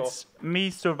cynical. It's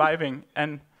me surviving.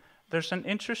 And there's an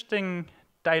interesting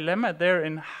dilemma there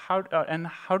in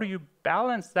how do you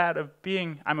balance that of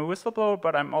being, I'm a whistleblower,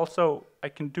 but I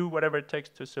can do whatever it takes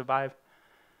to survive.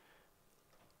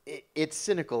 It's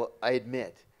cynical, I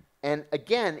admit. And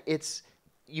again,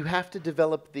 you have to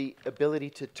develop the ability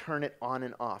to turn it on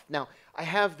and off. Now, I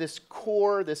have this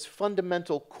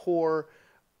fundamental core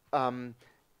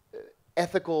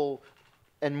ethical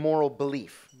and moral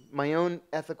belief, my own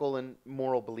ethical and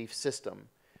moral belief system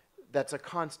that's a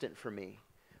constant for me.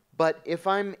 But if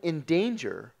I'm in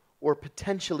danger or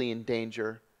potentially in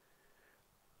danger,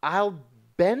 I'll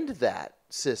bend that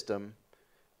system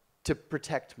to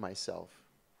protect myself.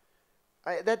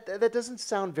 That doesn't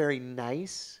sound very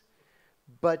nice,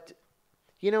 but,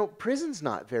 you know, prison's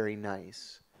not very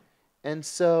nice. And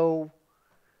so,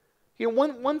 you know,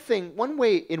 one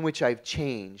way in which I've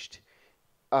changed,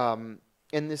 and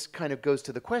this kind of goes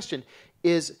to the question,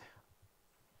 is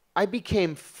I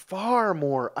became far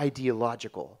more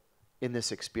ideological in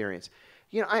this experience.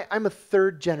 You know, I'm a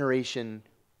 3rd-generation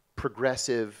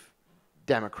progressive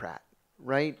Democrat,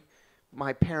 right?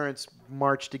 my parents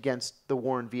marched against the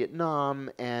war in Vietnam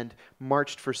and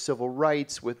marched for civil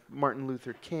rights with Martin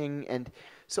Luther King. And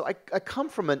so I come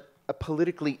from a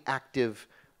politically active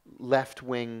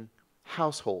left-wing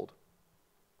household.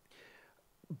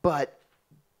 But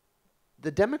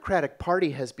the Democratic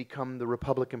Party has become the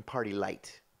Republican Party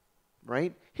light,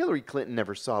 right? Hillary Clinton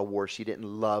never saw a war she didn't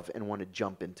love and want to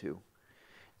jump into.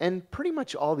 And pretty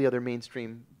much all the other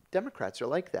mainstream Democrats are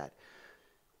like that.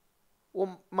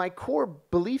 Well, my core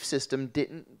belief system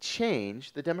didn't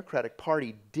change. The Democratic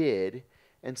Party did.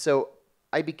 And so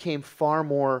I became far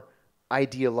more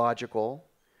ideological.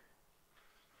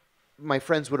 My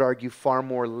friends would argue far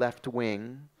more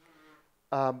left-wing.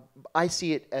 I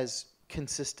see it as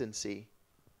consistency.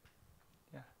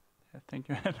 Yeah, thank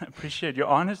you. I appreciate your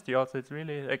honesty also. It's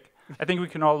really like, I think we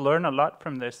can all learn a lot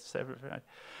from this.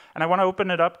 And I want to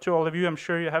open it up to all of you. I'm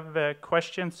sure you have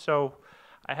questions, so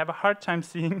I have a hard time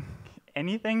seeing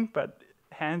anything, but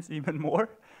hands even more.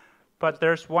 But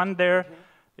there's one there.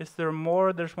 Is there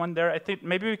more? There's one there. I think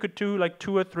maybe we could do like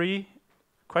 2 or 3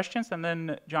 questions, and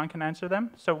then John can answer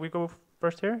them. So we go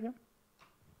first here. Yeah.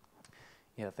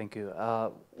 Yeah, thank you.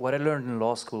 What I learned in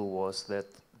law school was that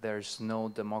there's no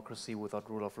democracy without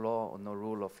rule of law, or no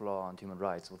rule of law and human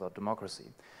rights without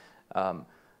democracy.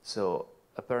 So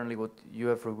apparently what you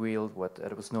have revealed, what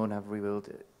Edward Snowden have revealed,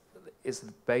 is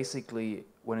basically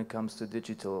when it comes to the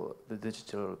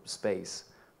digital space,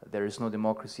 there is no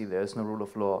democracy, there is no rule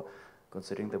of law,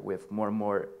 considering that we have more and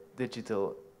more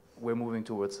digital, we're moving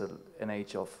towards an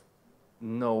age of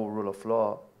no rule of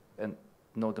law and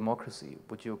no democracy.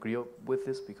 Would you agree with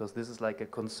this? Because this is like a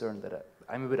concern that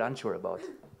I'm a bit unsure about.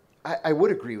 I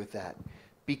would agree with that,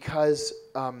 because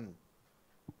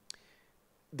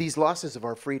these losses of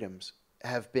our freedoms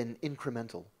have been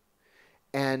incremental.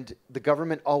 And the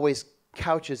government always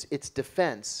couches its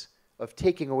defense of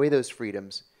taking away those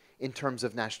freedoms in terms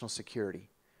of national security,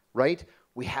 right?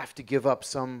 We have to give up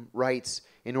some rights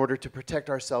in order to protect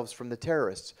ourselves from the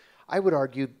terrorists. I would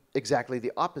argue exactly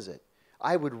the opposite.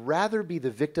 I would rather be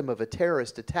the victim of a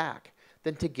terrorist attack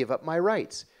than to give up my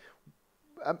rights.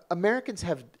 Americans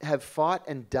have fought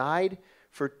and died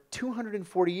for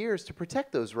 240 years to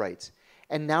protect those rights.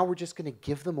 And now we're just going to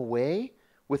give them away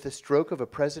with a stroke of a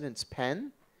president's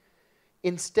pen?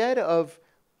 Instead of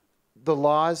the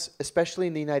laws, especially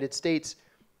in the United States,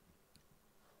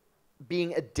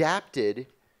 being adapted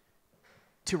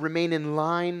to remain in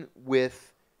line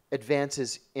with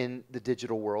advances in the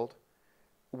digital world,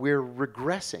 we're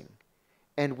regressing,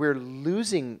 and we're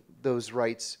losing those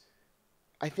rights,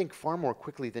 I think, far more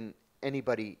quickly than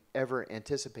anybody ever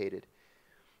anticipated.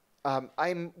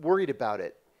 I'm worried about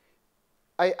it.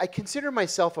 I consider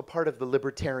myself a part of the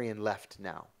libertarian left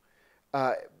now.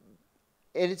 And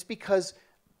it's because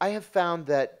I have found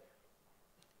that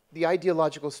the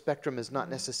ideological spectrum is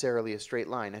not necessarily a straight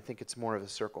line. I think it's more of a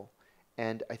circle.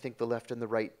 And I think the left and the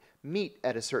right meet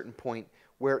at a certain point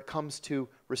where it comes to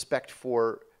respect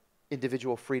for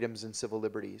individual freedoms and civil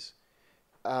liberties.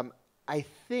 I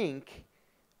think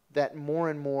that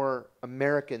more and more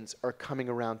Americans are coming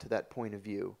around to that point of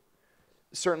view.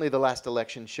 Certainly the last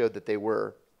election showed that they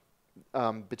were.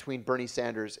 Between Bernie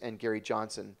Sanders and Gary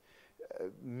Johnson,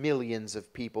 millions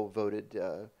of people voted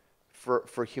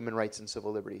for human rights and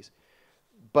civil liberties.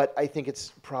 But I think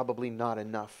it's probably not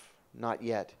enough, not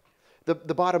yet.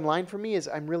 The bottom line for me is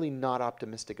I'm really not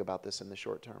optimistic about this in the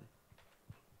short term.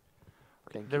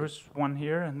 Thank you. There was one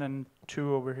here and then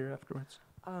 2 over here afterwards.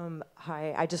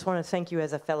 Hi, I just want to thank you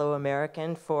as a fellow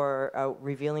American for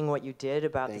revealing what you did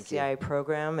about the CIA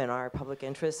program and our public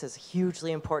interest. It's a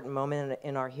hugely important moment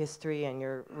in our history, and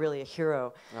you're really a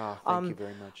hero. Oh, thank you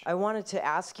very much. I wanted to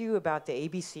ask you about the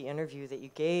ABC interview that you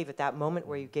gave at that moment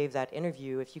where you gave that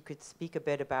interview. If you could speak a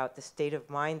bit about the state of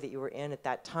mind that you were in at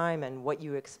that time and what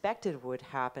you expected would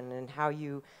happen and how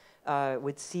you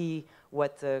would see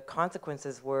what the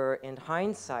consequences were in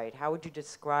hindsight. How would you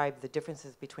describe the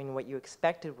differences between what you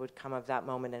expected would come of that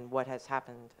moment and what has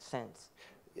happened since?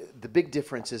 The big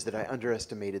difference is that I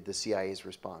underestimated the CIA's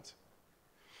response.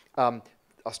 I'll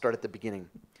start at the beginning.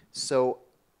 So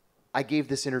I gave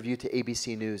this interview to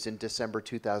ABC News in December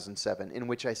 2007, in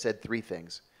which I said 3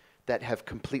 things that have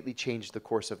completely changed the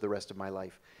course of the rest of my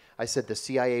life. I said the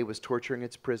CIA was torturing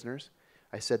its prisoners.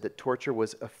 I said that torture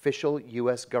was official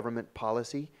U.S. government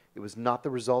policy. It was not the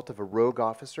result of a rogue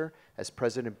officer, as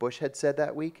President Bush had said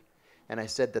that week. And I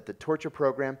said that the torture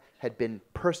program had been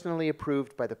personally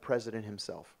approved by the president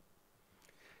himself.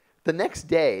 The next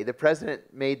day, the president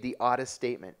made the oddest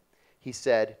statement. He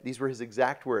said, these were his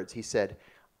exact words, he said,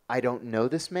 "I don't know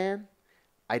this man.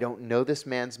 I don't know this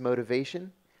man's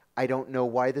motivation. I don't know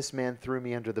why this man threw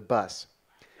me under the bus."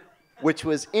 which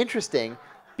was interesting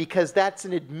because that's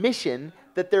an admission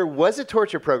that there was a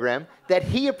torture program that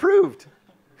he approved.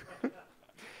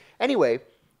 Anyway,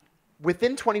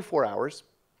 within 24 hours,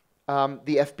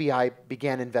 the FBI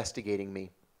began investigating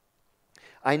me.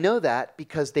 I know that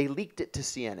because they leaked it to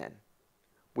CNN,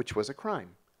 which was a crime,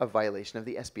 a violation of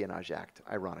the Espionage Act,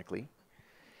 ironically.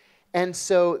 And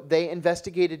so they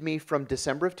investigated me from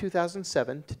December of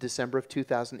 2007 to December of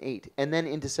 2008. And then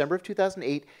in December of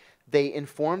 2008, they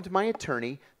informed my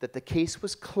attorney that the case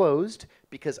was closed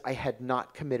because I had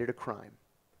not committed a crime.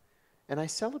 And I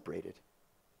celebrated.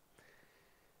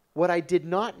 What I did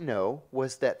not know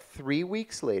was that 3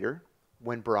 weeks later,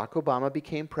 when Barack Obama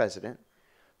became president,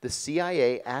 the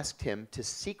CIA asked him to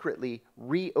secretly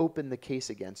reopen the case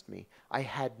against me. I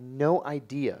had no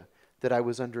idea that I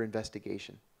was under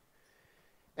investigation.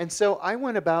 And so I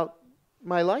went about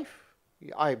my life.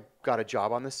 I got a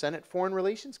job on the Senate Foreign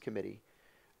Relations Committee.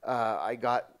 I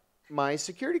got my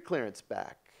security clearance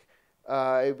back.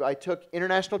 I took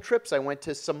international trips. I went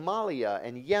to Somalia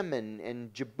and Yemen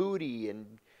and Djibouti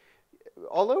and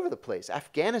all over the place.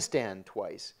 Afghanistan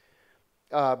twice.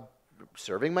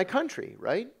 Serving my country,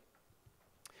 right?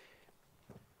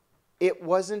 It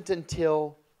wasn't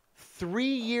until 3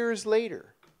 years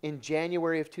later, in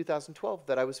January of 2012,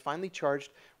 that I was finally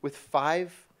charged with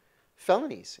 5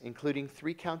 felonies, including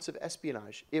 3 counts of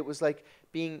espionage. It was like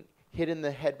being hit in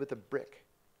the head with a brick.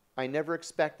 I never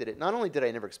expected it. Not only did I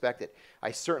never expect it,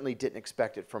 I certainly didn't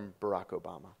expect it from Barack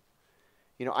Obama.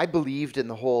 You know, I believed in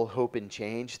the whole hope and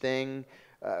change thing.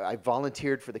 I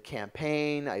volunteered for the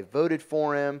campaign. I voted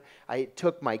for him. I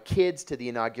took my kids to the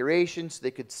inauguration so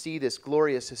they could see this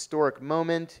glorious historic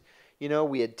moment. You know,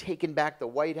 we had taken back the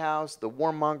White House. The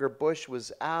warmonger Bush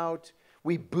was out.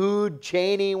 We booed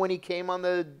Cheney when he came on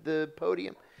the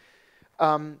podium.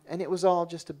 And it was all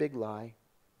just a big lie.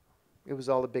 It was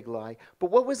all a big lie. But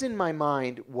what was in my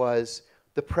mind was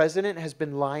the president has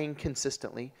been lying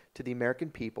consistently to the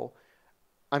American people.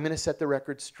 I'm going to set the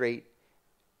record straight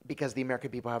because the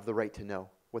American people have the right to know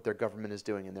what their government is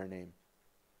doing in their name.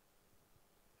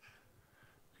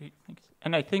 Great, thanks.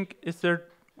 And I think,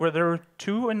 were there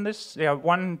 2 in this? Yeah,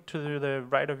 1 to the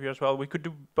right of you as well. We could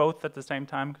do both at the same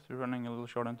time because we're running a little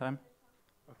short on time.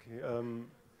 Okay,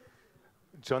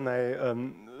 John, I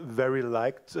very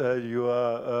liked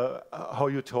how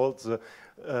you told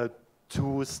the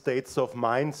 2 states of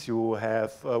minds you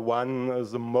have. One,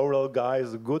 the moral guy,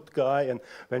 the good guy, and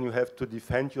when you have to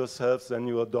defend yourself, then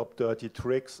you adopt dirty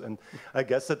tricks. And I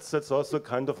guess that's also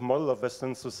kind of model of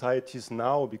Western societies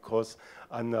now, because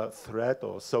under threat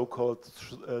or so-called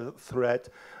threat,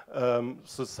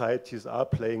 societies are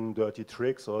playing dirty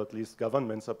tricks, or at least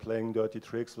governments are playing dirty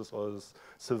tricks with all this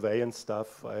surveillance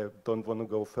stuff. I don't want to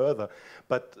go further.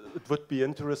 But it would be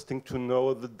interesting to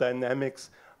know the dynamics,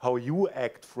 how you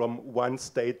act from one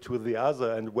state to the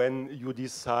other, and when you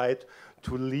decide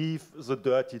to leave the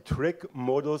dirty trick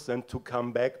models and to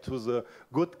come back to the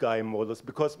good guy models,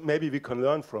 because maybe we can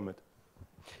learn from it.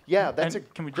 Yeah, that's and a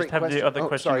can we great just have question. the other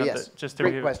question? Sorry, yes.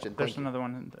 Great question. There's another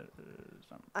one.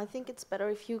 I think it's better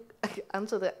if you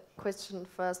answer the question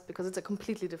first, because it's a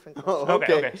completely different question. Oh,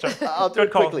 okay. So I'll do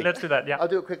it quickly. Let's do that, yeah. I'll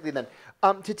do it quickly then.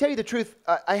 To tell you the truth,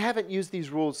 I haven't used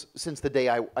these rules since the day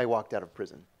I walked out of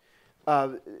prison.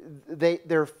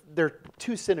 They're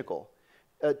too cynical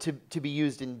to be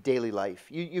used in daily life.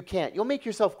 You can't. You'll make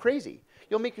yourself crazy.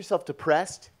 You'll make yourself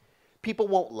depressed. People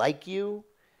won't like you.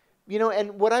 You know,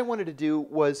 and what I wanted to do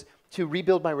was to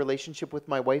rebuild my relationship with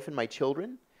my wife and my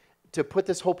children, to put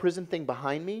this whole prison thing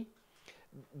behind me.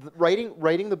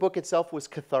 Writing the book itself was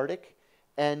cathartic,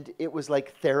 and it was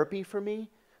like therapy for me.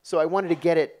 So I wanted to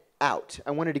get it out.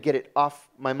 I wanted to get it off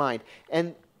my mind.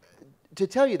 And to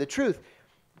tell you the truth,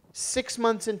 6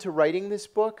 months into writing this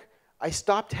book, I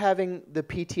stopped having the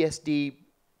PTSD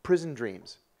prison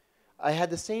dreams. I had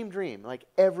the same dream, like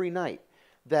every night,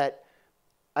 that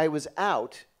I was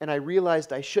out and I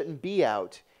realized I shouldn't be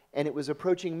out, and it was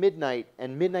approaching midnight,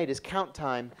 and midnight is count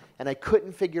time, and I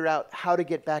couldn't figure out how to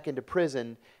get back into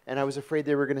prison, and I was afraid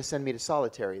they were going to send me to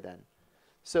solitary then.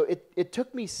 So it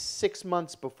took me 6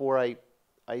 months before I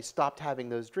stopped having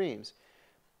those dreams.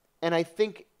 And I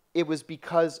think it was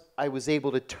because I was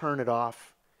able to turn it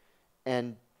off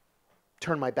and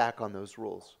turn my back on those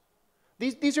rules.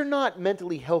 These are not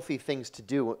mentally healthy things to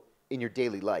do in your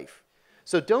daily life.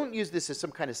 So don't use this as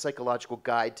some kind of psychological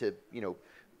guide to, you know,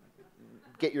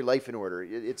 get your life in order.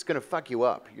 It's going to fuck you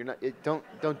up. You're not.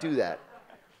 Don't do that.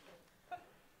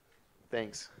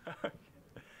 Thanks.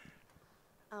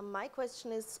 My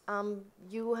question is,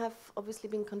 you have obviously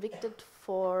been convicted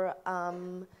for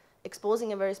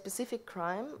exposing a very specific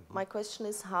crime. My question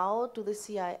is, how do the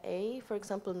CIA, for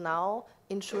example, now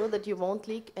ensure that you won't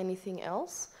leak anything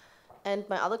else? And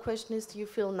my other question is, do you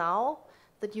feel now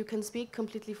that you can speak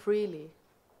completely freely?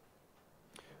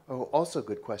 Oh, also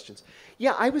good questions.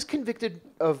 Yeah, I was convicted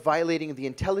of violating the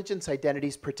Intelligence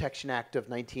Identities Protection Act of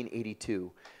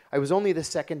 1982. I was only the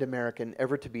second American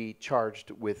ever to be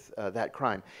charged with that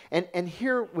crime. And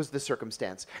here was the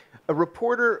circumstance. A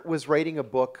reporter was writing a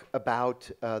book about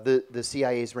the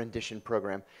CIA's rendition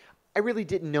program. I really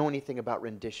didn't know anything about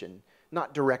rendition,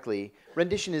 not directly.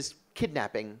 Rendition is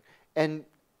kidnapping, and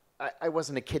I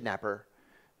wasn't a kidnapper.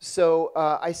 So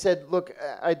I said, look,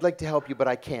 I'd like to help you, but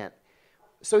I can't.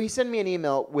 So he sent me an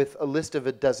email with a list of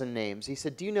a dozen names. He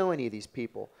said, do you know any of these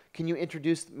people? Can you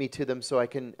introduce me to them so I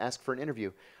can ask for an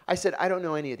interview? I said, I don't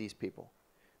know any of these people,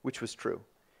 which was true.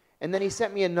 And then he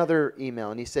sent me another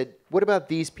email, and he said, what about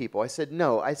these people? I said,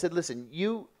 no. I said, listen,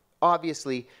 you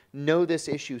obviously know this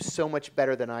issue so much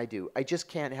better than I do. I just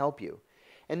can't help you.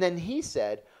 And then he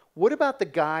said, what about the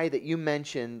guy that you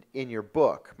mentioned in your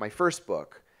book, my first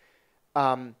book?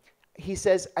 He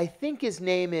says, I think his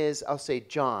name is, I'll say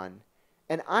John.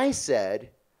 And I said,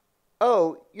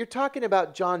 oh, you're talking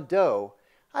about John Doe.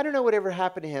 I don't know whatever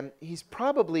happened to him. He's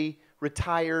probably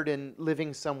retired and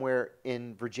living somewhere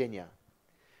in Virginia.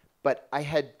 But I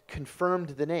had confirmed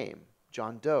the name,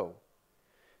 John Doe.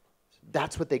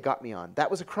 That's what they got me on.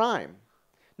 That was a crime.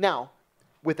 Now,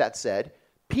 with that said,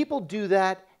 people do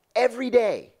that every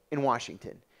day in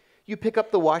Washington. You pick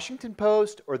up the Washington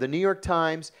Post or the New York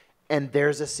Times, and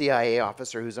there's a CIA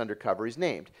officer who's undercover. He's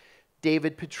named.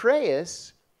 David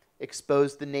Petraeus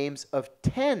exposed the names of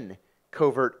 10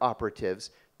 covert operatives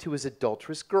to his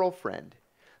adulterous girlfriend.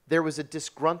 There was a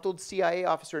disgruntled CIA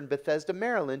officer in Bethesda,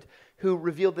 Maryland, who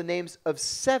revealed the names of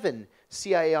 7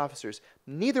 CIA officers.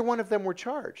 Neither one of them were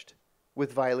charged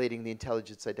with violating the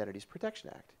Intelligence Identities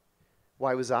Protection Act.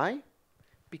 Why was I?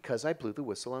 Because I blew the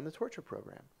whistle on the torture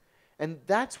program. And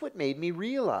that's what made me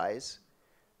realize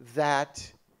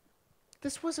that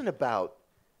this wasn't about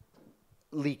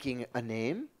leaking a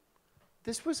name.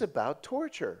 This was about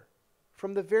torture.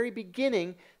 From the very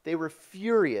beginning, they were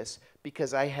furious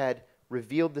because I had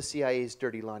revealed the CIA's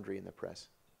dirty laundry in the press.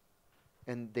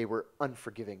 And they were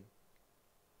unforgiving.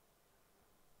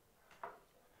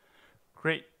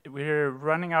 Great. We're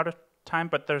running out of time,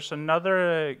 but there's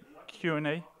another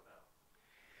Q&A.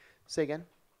 Say again?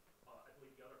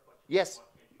 Yes.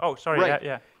 Oh, sorry. Right.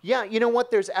 Yeah. Yeah, you know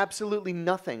what? There's absolutely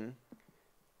nothing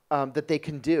that they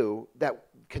can do that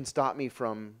can stop me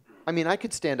from... I mean, I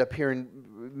could stand up here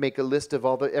and make a list of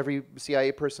every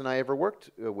CIA person I ever worked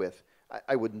with.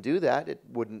 I wouldn't do that. It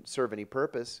wouldn't serve any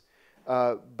purpose.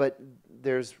 But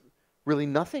there's really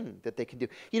nothing that they can do.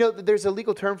 You know, there's a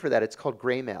legal term for that. It's called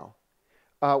gray mail.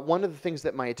 One of the things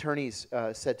that my attorneys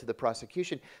said to the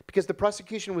prosecution, because the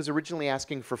prosecution was originally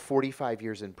asking for 45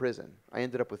 years in prison. I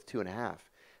ended up with 2.5.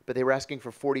 But they were asking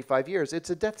for 45 years. It's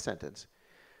a death sentence.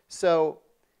 So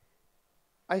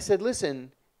I said,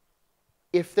 listen,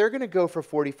 if they're going to go for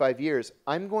 45 years,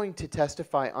 I'm going to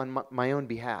testify on my own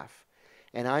behalf.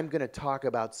 And I'm going to talk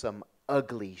about some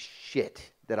ugly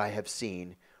shit that I have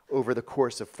seen over the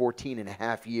course of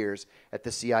 14.5 years at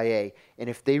the CIA. And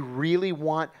if they really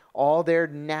want all their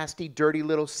nasty, dirty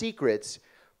little secrets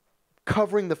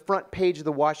covering the front page of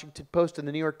the Washington Post and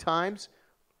the New York Times,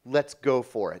 let's go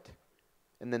for it.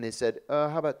 And then they said,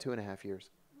 how about 2.5 years?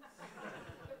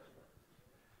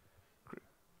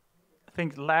 I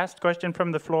think last question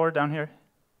from the floor down here.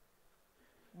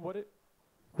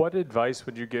 What advice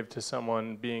would you give to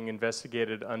someone being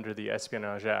investigated under the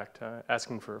Espionage Act,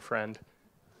 asking for a friend?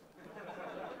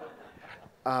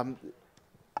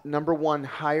 Number one,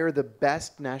 hire the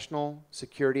best national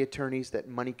security attorneys that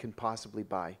money can possibly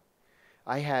buy.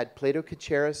 I had Plato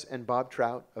Kacharis and Bob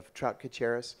Trout of Trout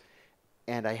Kacharis,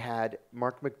 and I had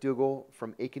Mark McDougall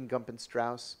from Aiken Gump and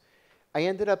Strauss. I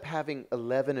ended up having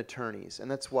 11 attorneys, and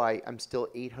that's why I'm still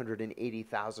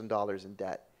 $880,000 in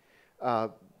debt.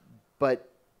 But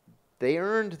they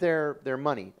earned their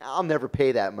money. I'll never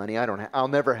pay that money. I'll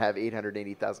never have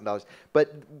 $880,000.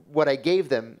 But what I gave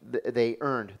them, they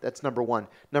earned. That's number one.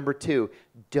 Number two,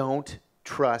 don't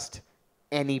trust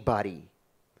anybody.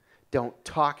 Don't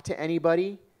talk to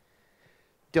anybody.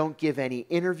 Don't give any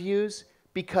interviews,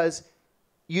 because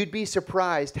you'd be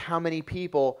surprised how many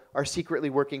people are secretly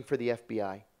working for the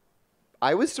FBI.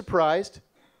 I was surprised.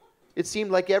 It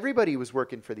seemed like everybody was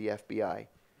working for the FBI.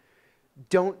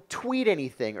 Don't tweet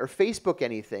anything or Facebook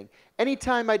anything.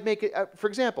 Anytime I'd make it, for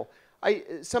example,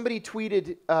 somebody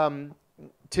tweeted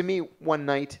to me one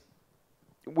night,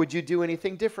 would you do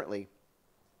anything differently?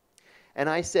 And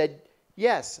I said,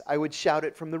 yes, I would shout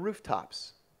it from the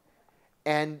rooftops.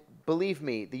 And believe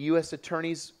me, the U.S.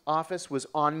 Attorney's Office was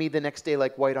on me the next day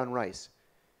like white on rice.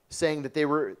 saying that they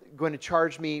were going to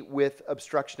charge me with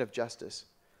obstruction of justice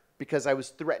because I was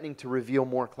threatening to reveal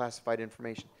more classified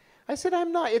information. I said,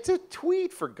 I'm not. It's a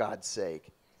tweet, for God's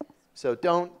sake. So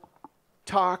don't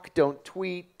talk, don't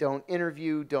tweet, don't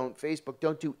interview, don't Facebook,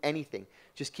 don't do anything.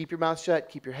 Just keep your mouth shut,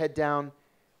 keep your head down,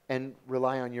 and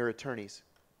rely on your attorneys.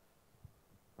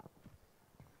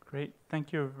 Great,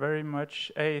 thank you very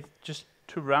much. Just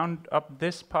to round up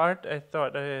this part, I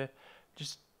thought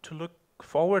just to look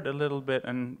forward a little bit,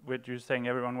 and with you saying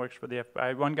everyone works for the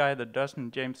FBI, one guy that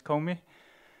doesn't, James Comey,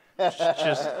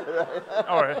 just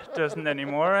or doesn't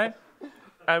anymore, right?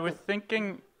 I was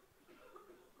thinking,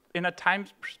 in a time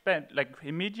spent, like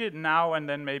immediate now and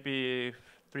then maybe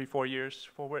 3-4 years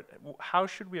forward, how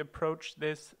should we approach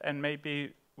this? And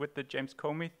maybe with the James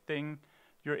Comey thing,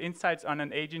 your insights on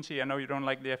an agency, I know you don't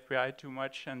like the FBI too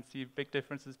much and see big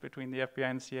differences between the FBI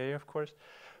and the CIA, of course,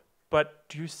 but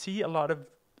do you see a lot of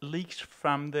leaks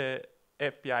from the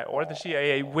FBI or the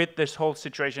CIA with this whole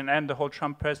situation and the whole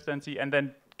Trump presidency, and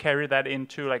then carry that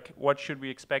into like what should we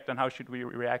expect and how should we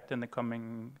react in the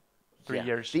coming 3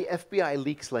 years? The FBI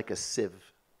leaks like a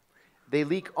sieve. They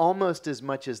leak almost as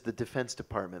much as the Defense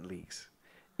Department leaks.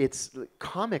 It's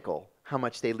comical how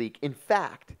much they leak. In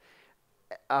fact,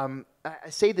 I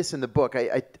say this in the book.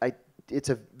 It's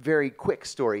a very quick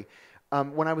story.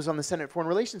 When I was on the Senate Foreign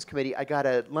Relations Committee, I got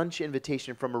a lunch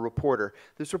invitation from a reporter.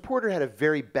 This reporter had a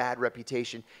very bad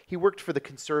reputation. He worked for the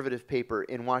conservative paper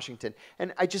in Washington,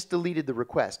 and I just deleted the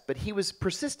request. But he was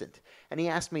persistent, and he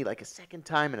asked me like a second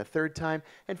time and a third time.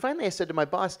 And finally I said to my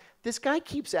boss, this guy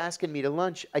keeps asking me to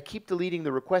lunch. I keep deleting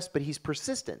the request, but he's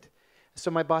persistent. So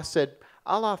my boss said,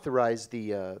 I'll authorize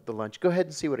the lunch. Go ahead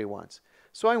and see what he wants.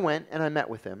 So I went, and I met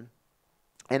with him.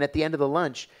 And at the end of the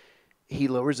lunch, he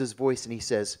lowers his voice, and he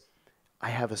says, I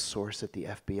have a source at the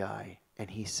FBI, and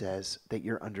he says that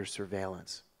you're under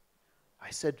surveillance.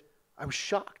 I was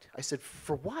shocked. I said,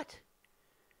 for what?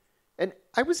 And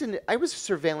I was a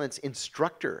surveillance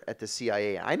instructor at the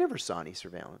CIA. I never saw any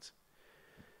surveillance.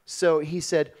 So he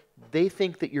said, they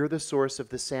think that you're the source of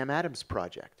the Sam Adams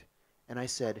Project. And I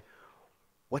said,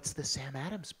 what's the Sam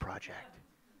Adams Project?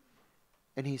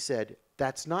 And he said,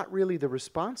 that's not really the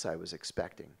response I was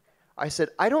expecting. I said,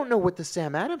 I don't know what the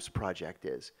Sam Adams Project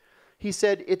is. He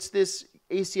said, it's this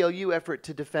ACLU effort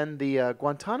to defend the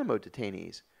Guantanamo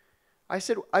detainees. I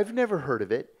said, I've never heard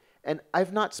of it, and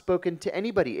I've not spoken to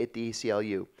anybody at the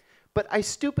ACLU. But I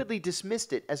stupidly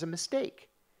dismissed it as a mistake.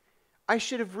 I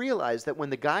should have realized that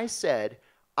when the guy said,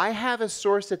 I have a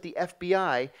source at the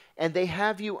FBI, and they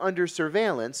have you under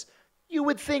surveillance, you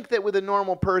would think that with a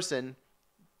normal person,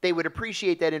 they would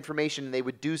appreciate that information and they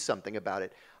would do something about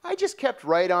it. I just kept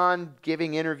right on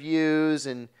giving interviews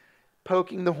and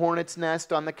poking the hornet's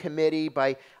nest on the committee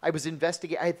I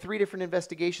had 3 different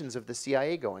investigations of the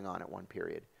CIA going on at one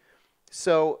period.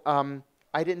 So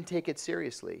I didn't take it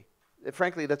seriously.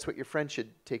 Frankly, that's what your friends should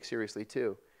take seriously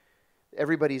too.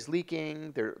 Everybody's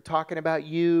leaking, they're talking about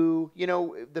you. You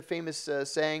know, the famous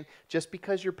saying, just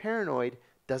because you're paranoid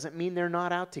doesn't mean they're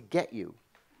not out to get you.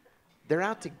 They're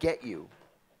out to get you.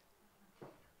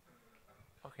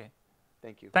 Okay.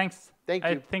 Thank you. Thanks. Thank you.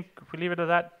 I think we leave it at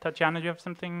that. Tatiana, do you have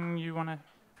something you want to?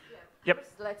 Yeah, Yep.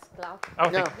 let's clap. Oh,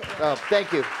 No. Oh,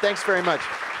 thank you. Thanks very much.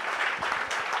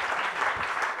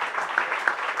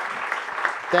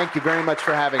 Thank you very much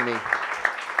for having me.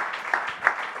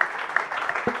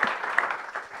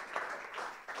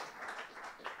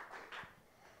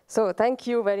 So thank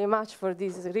you very much for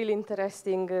this really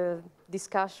interesting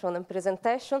discussion and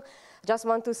presentation. Just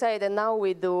want to say that now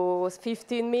we do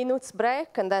 15 minutes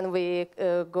break, and then we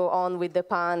go on with the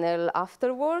panel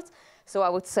afterwards. So I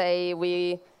would say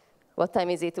what time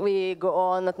is it? We go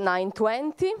on at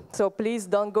 9:20. So please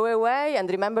don't go away, and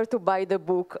remember to buy the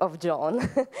book of John.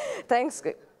 Thanks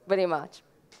very much.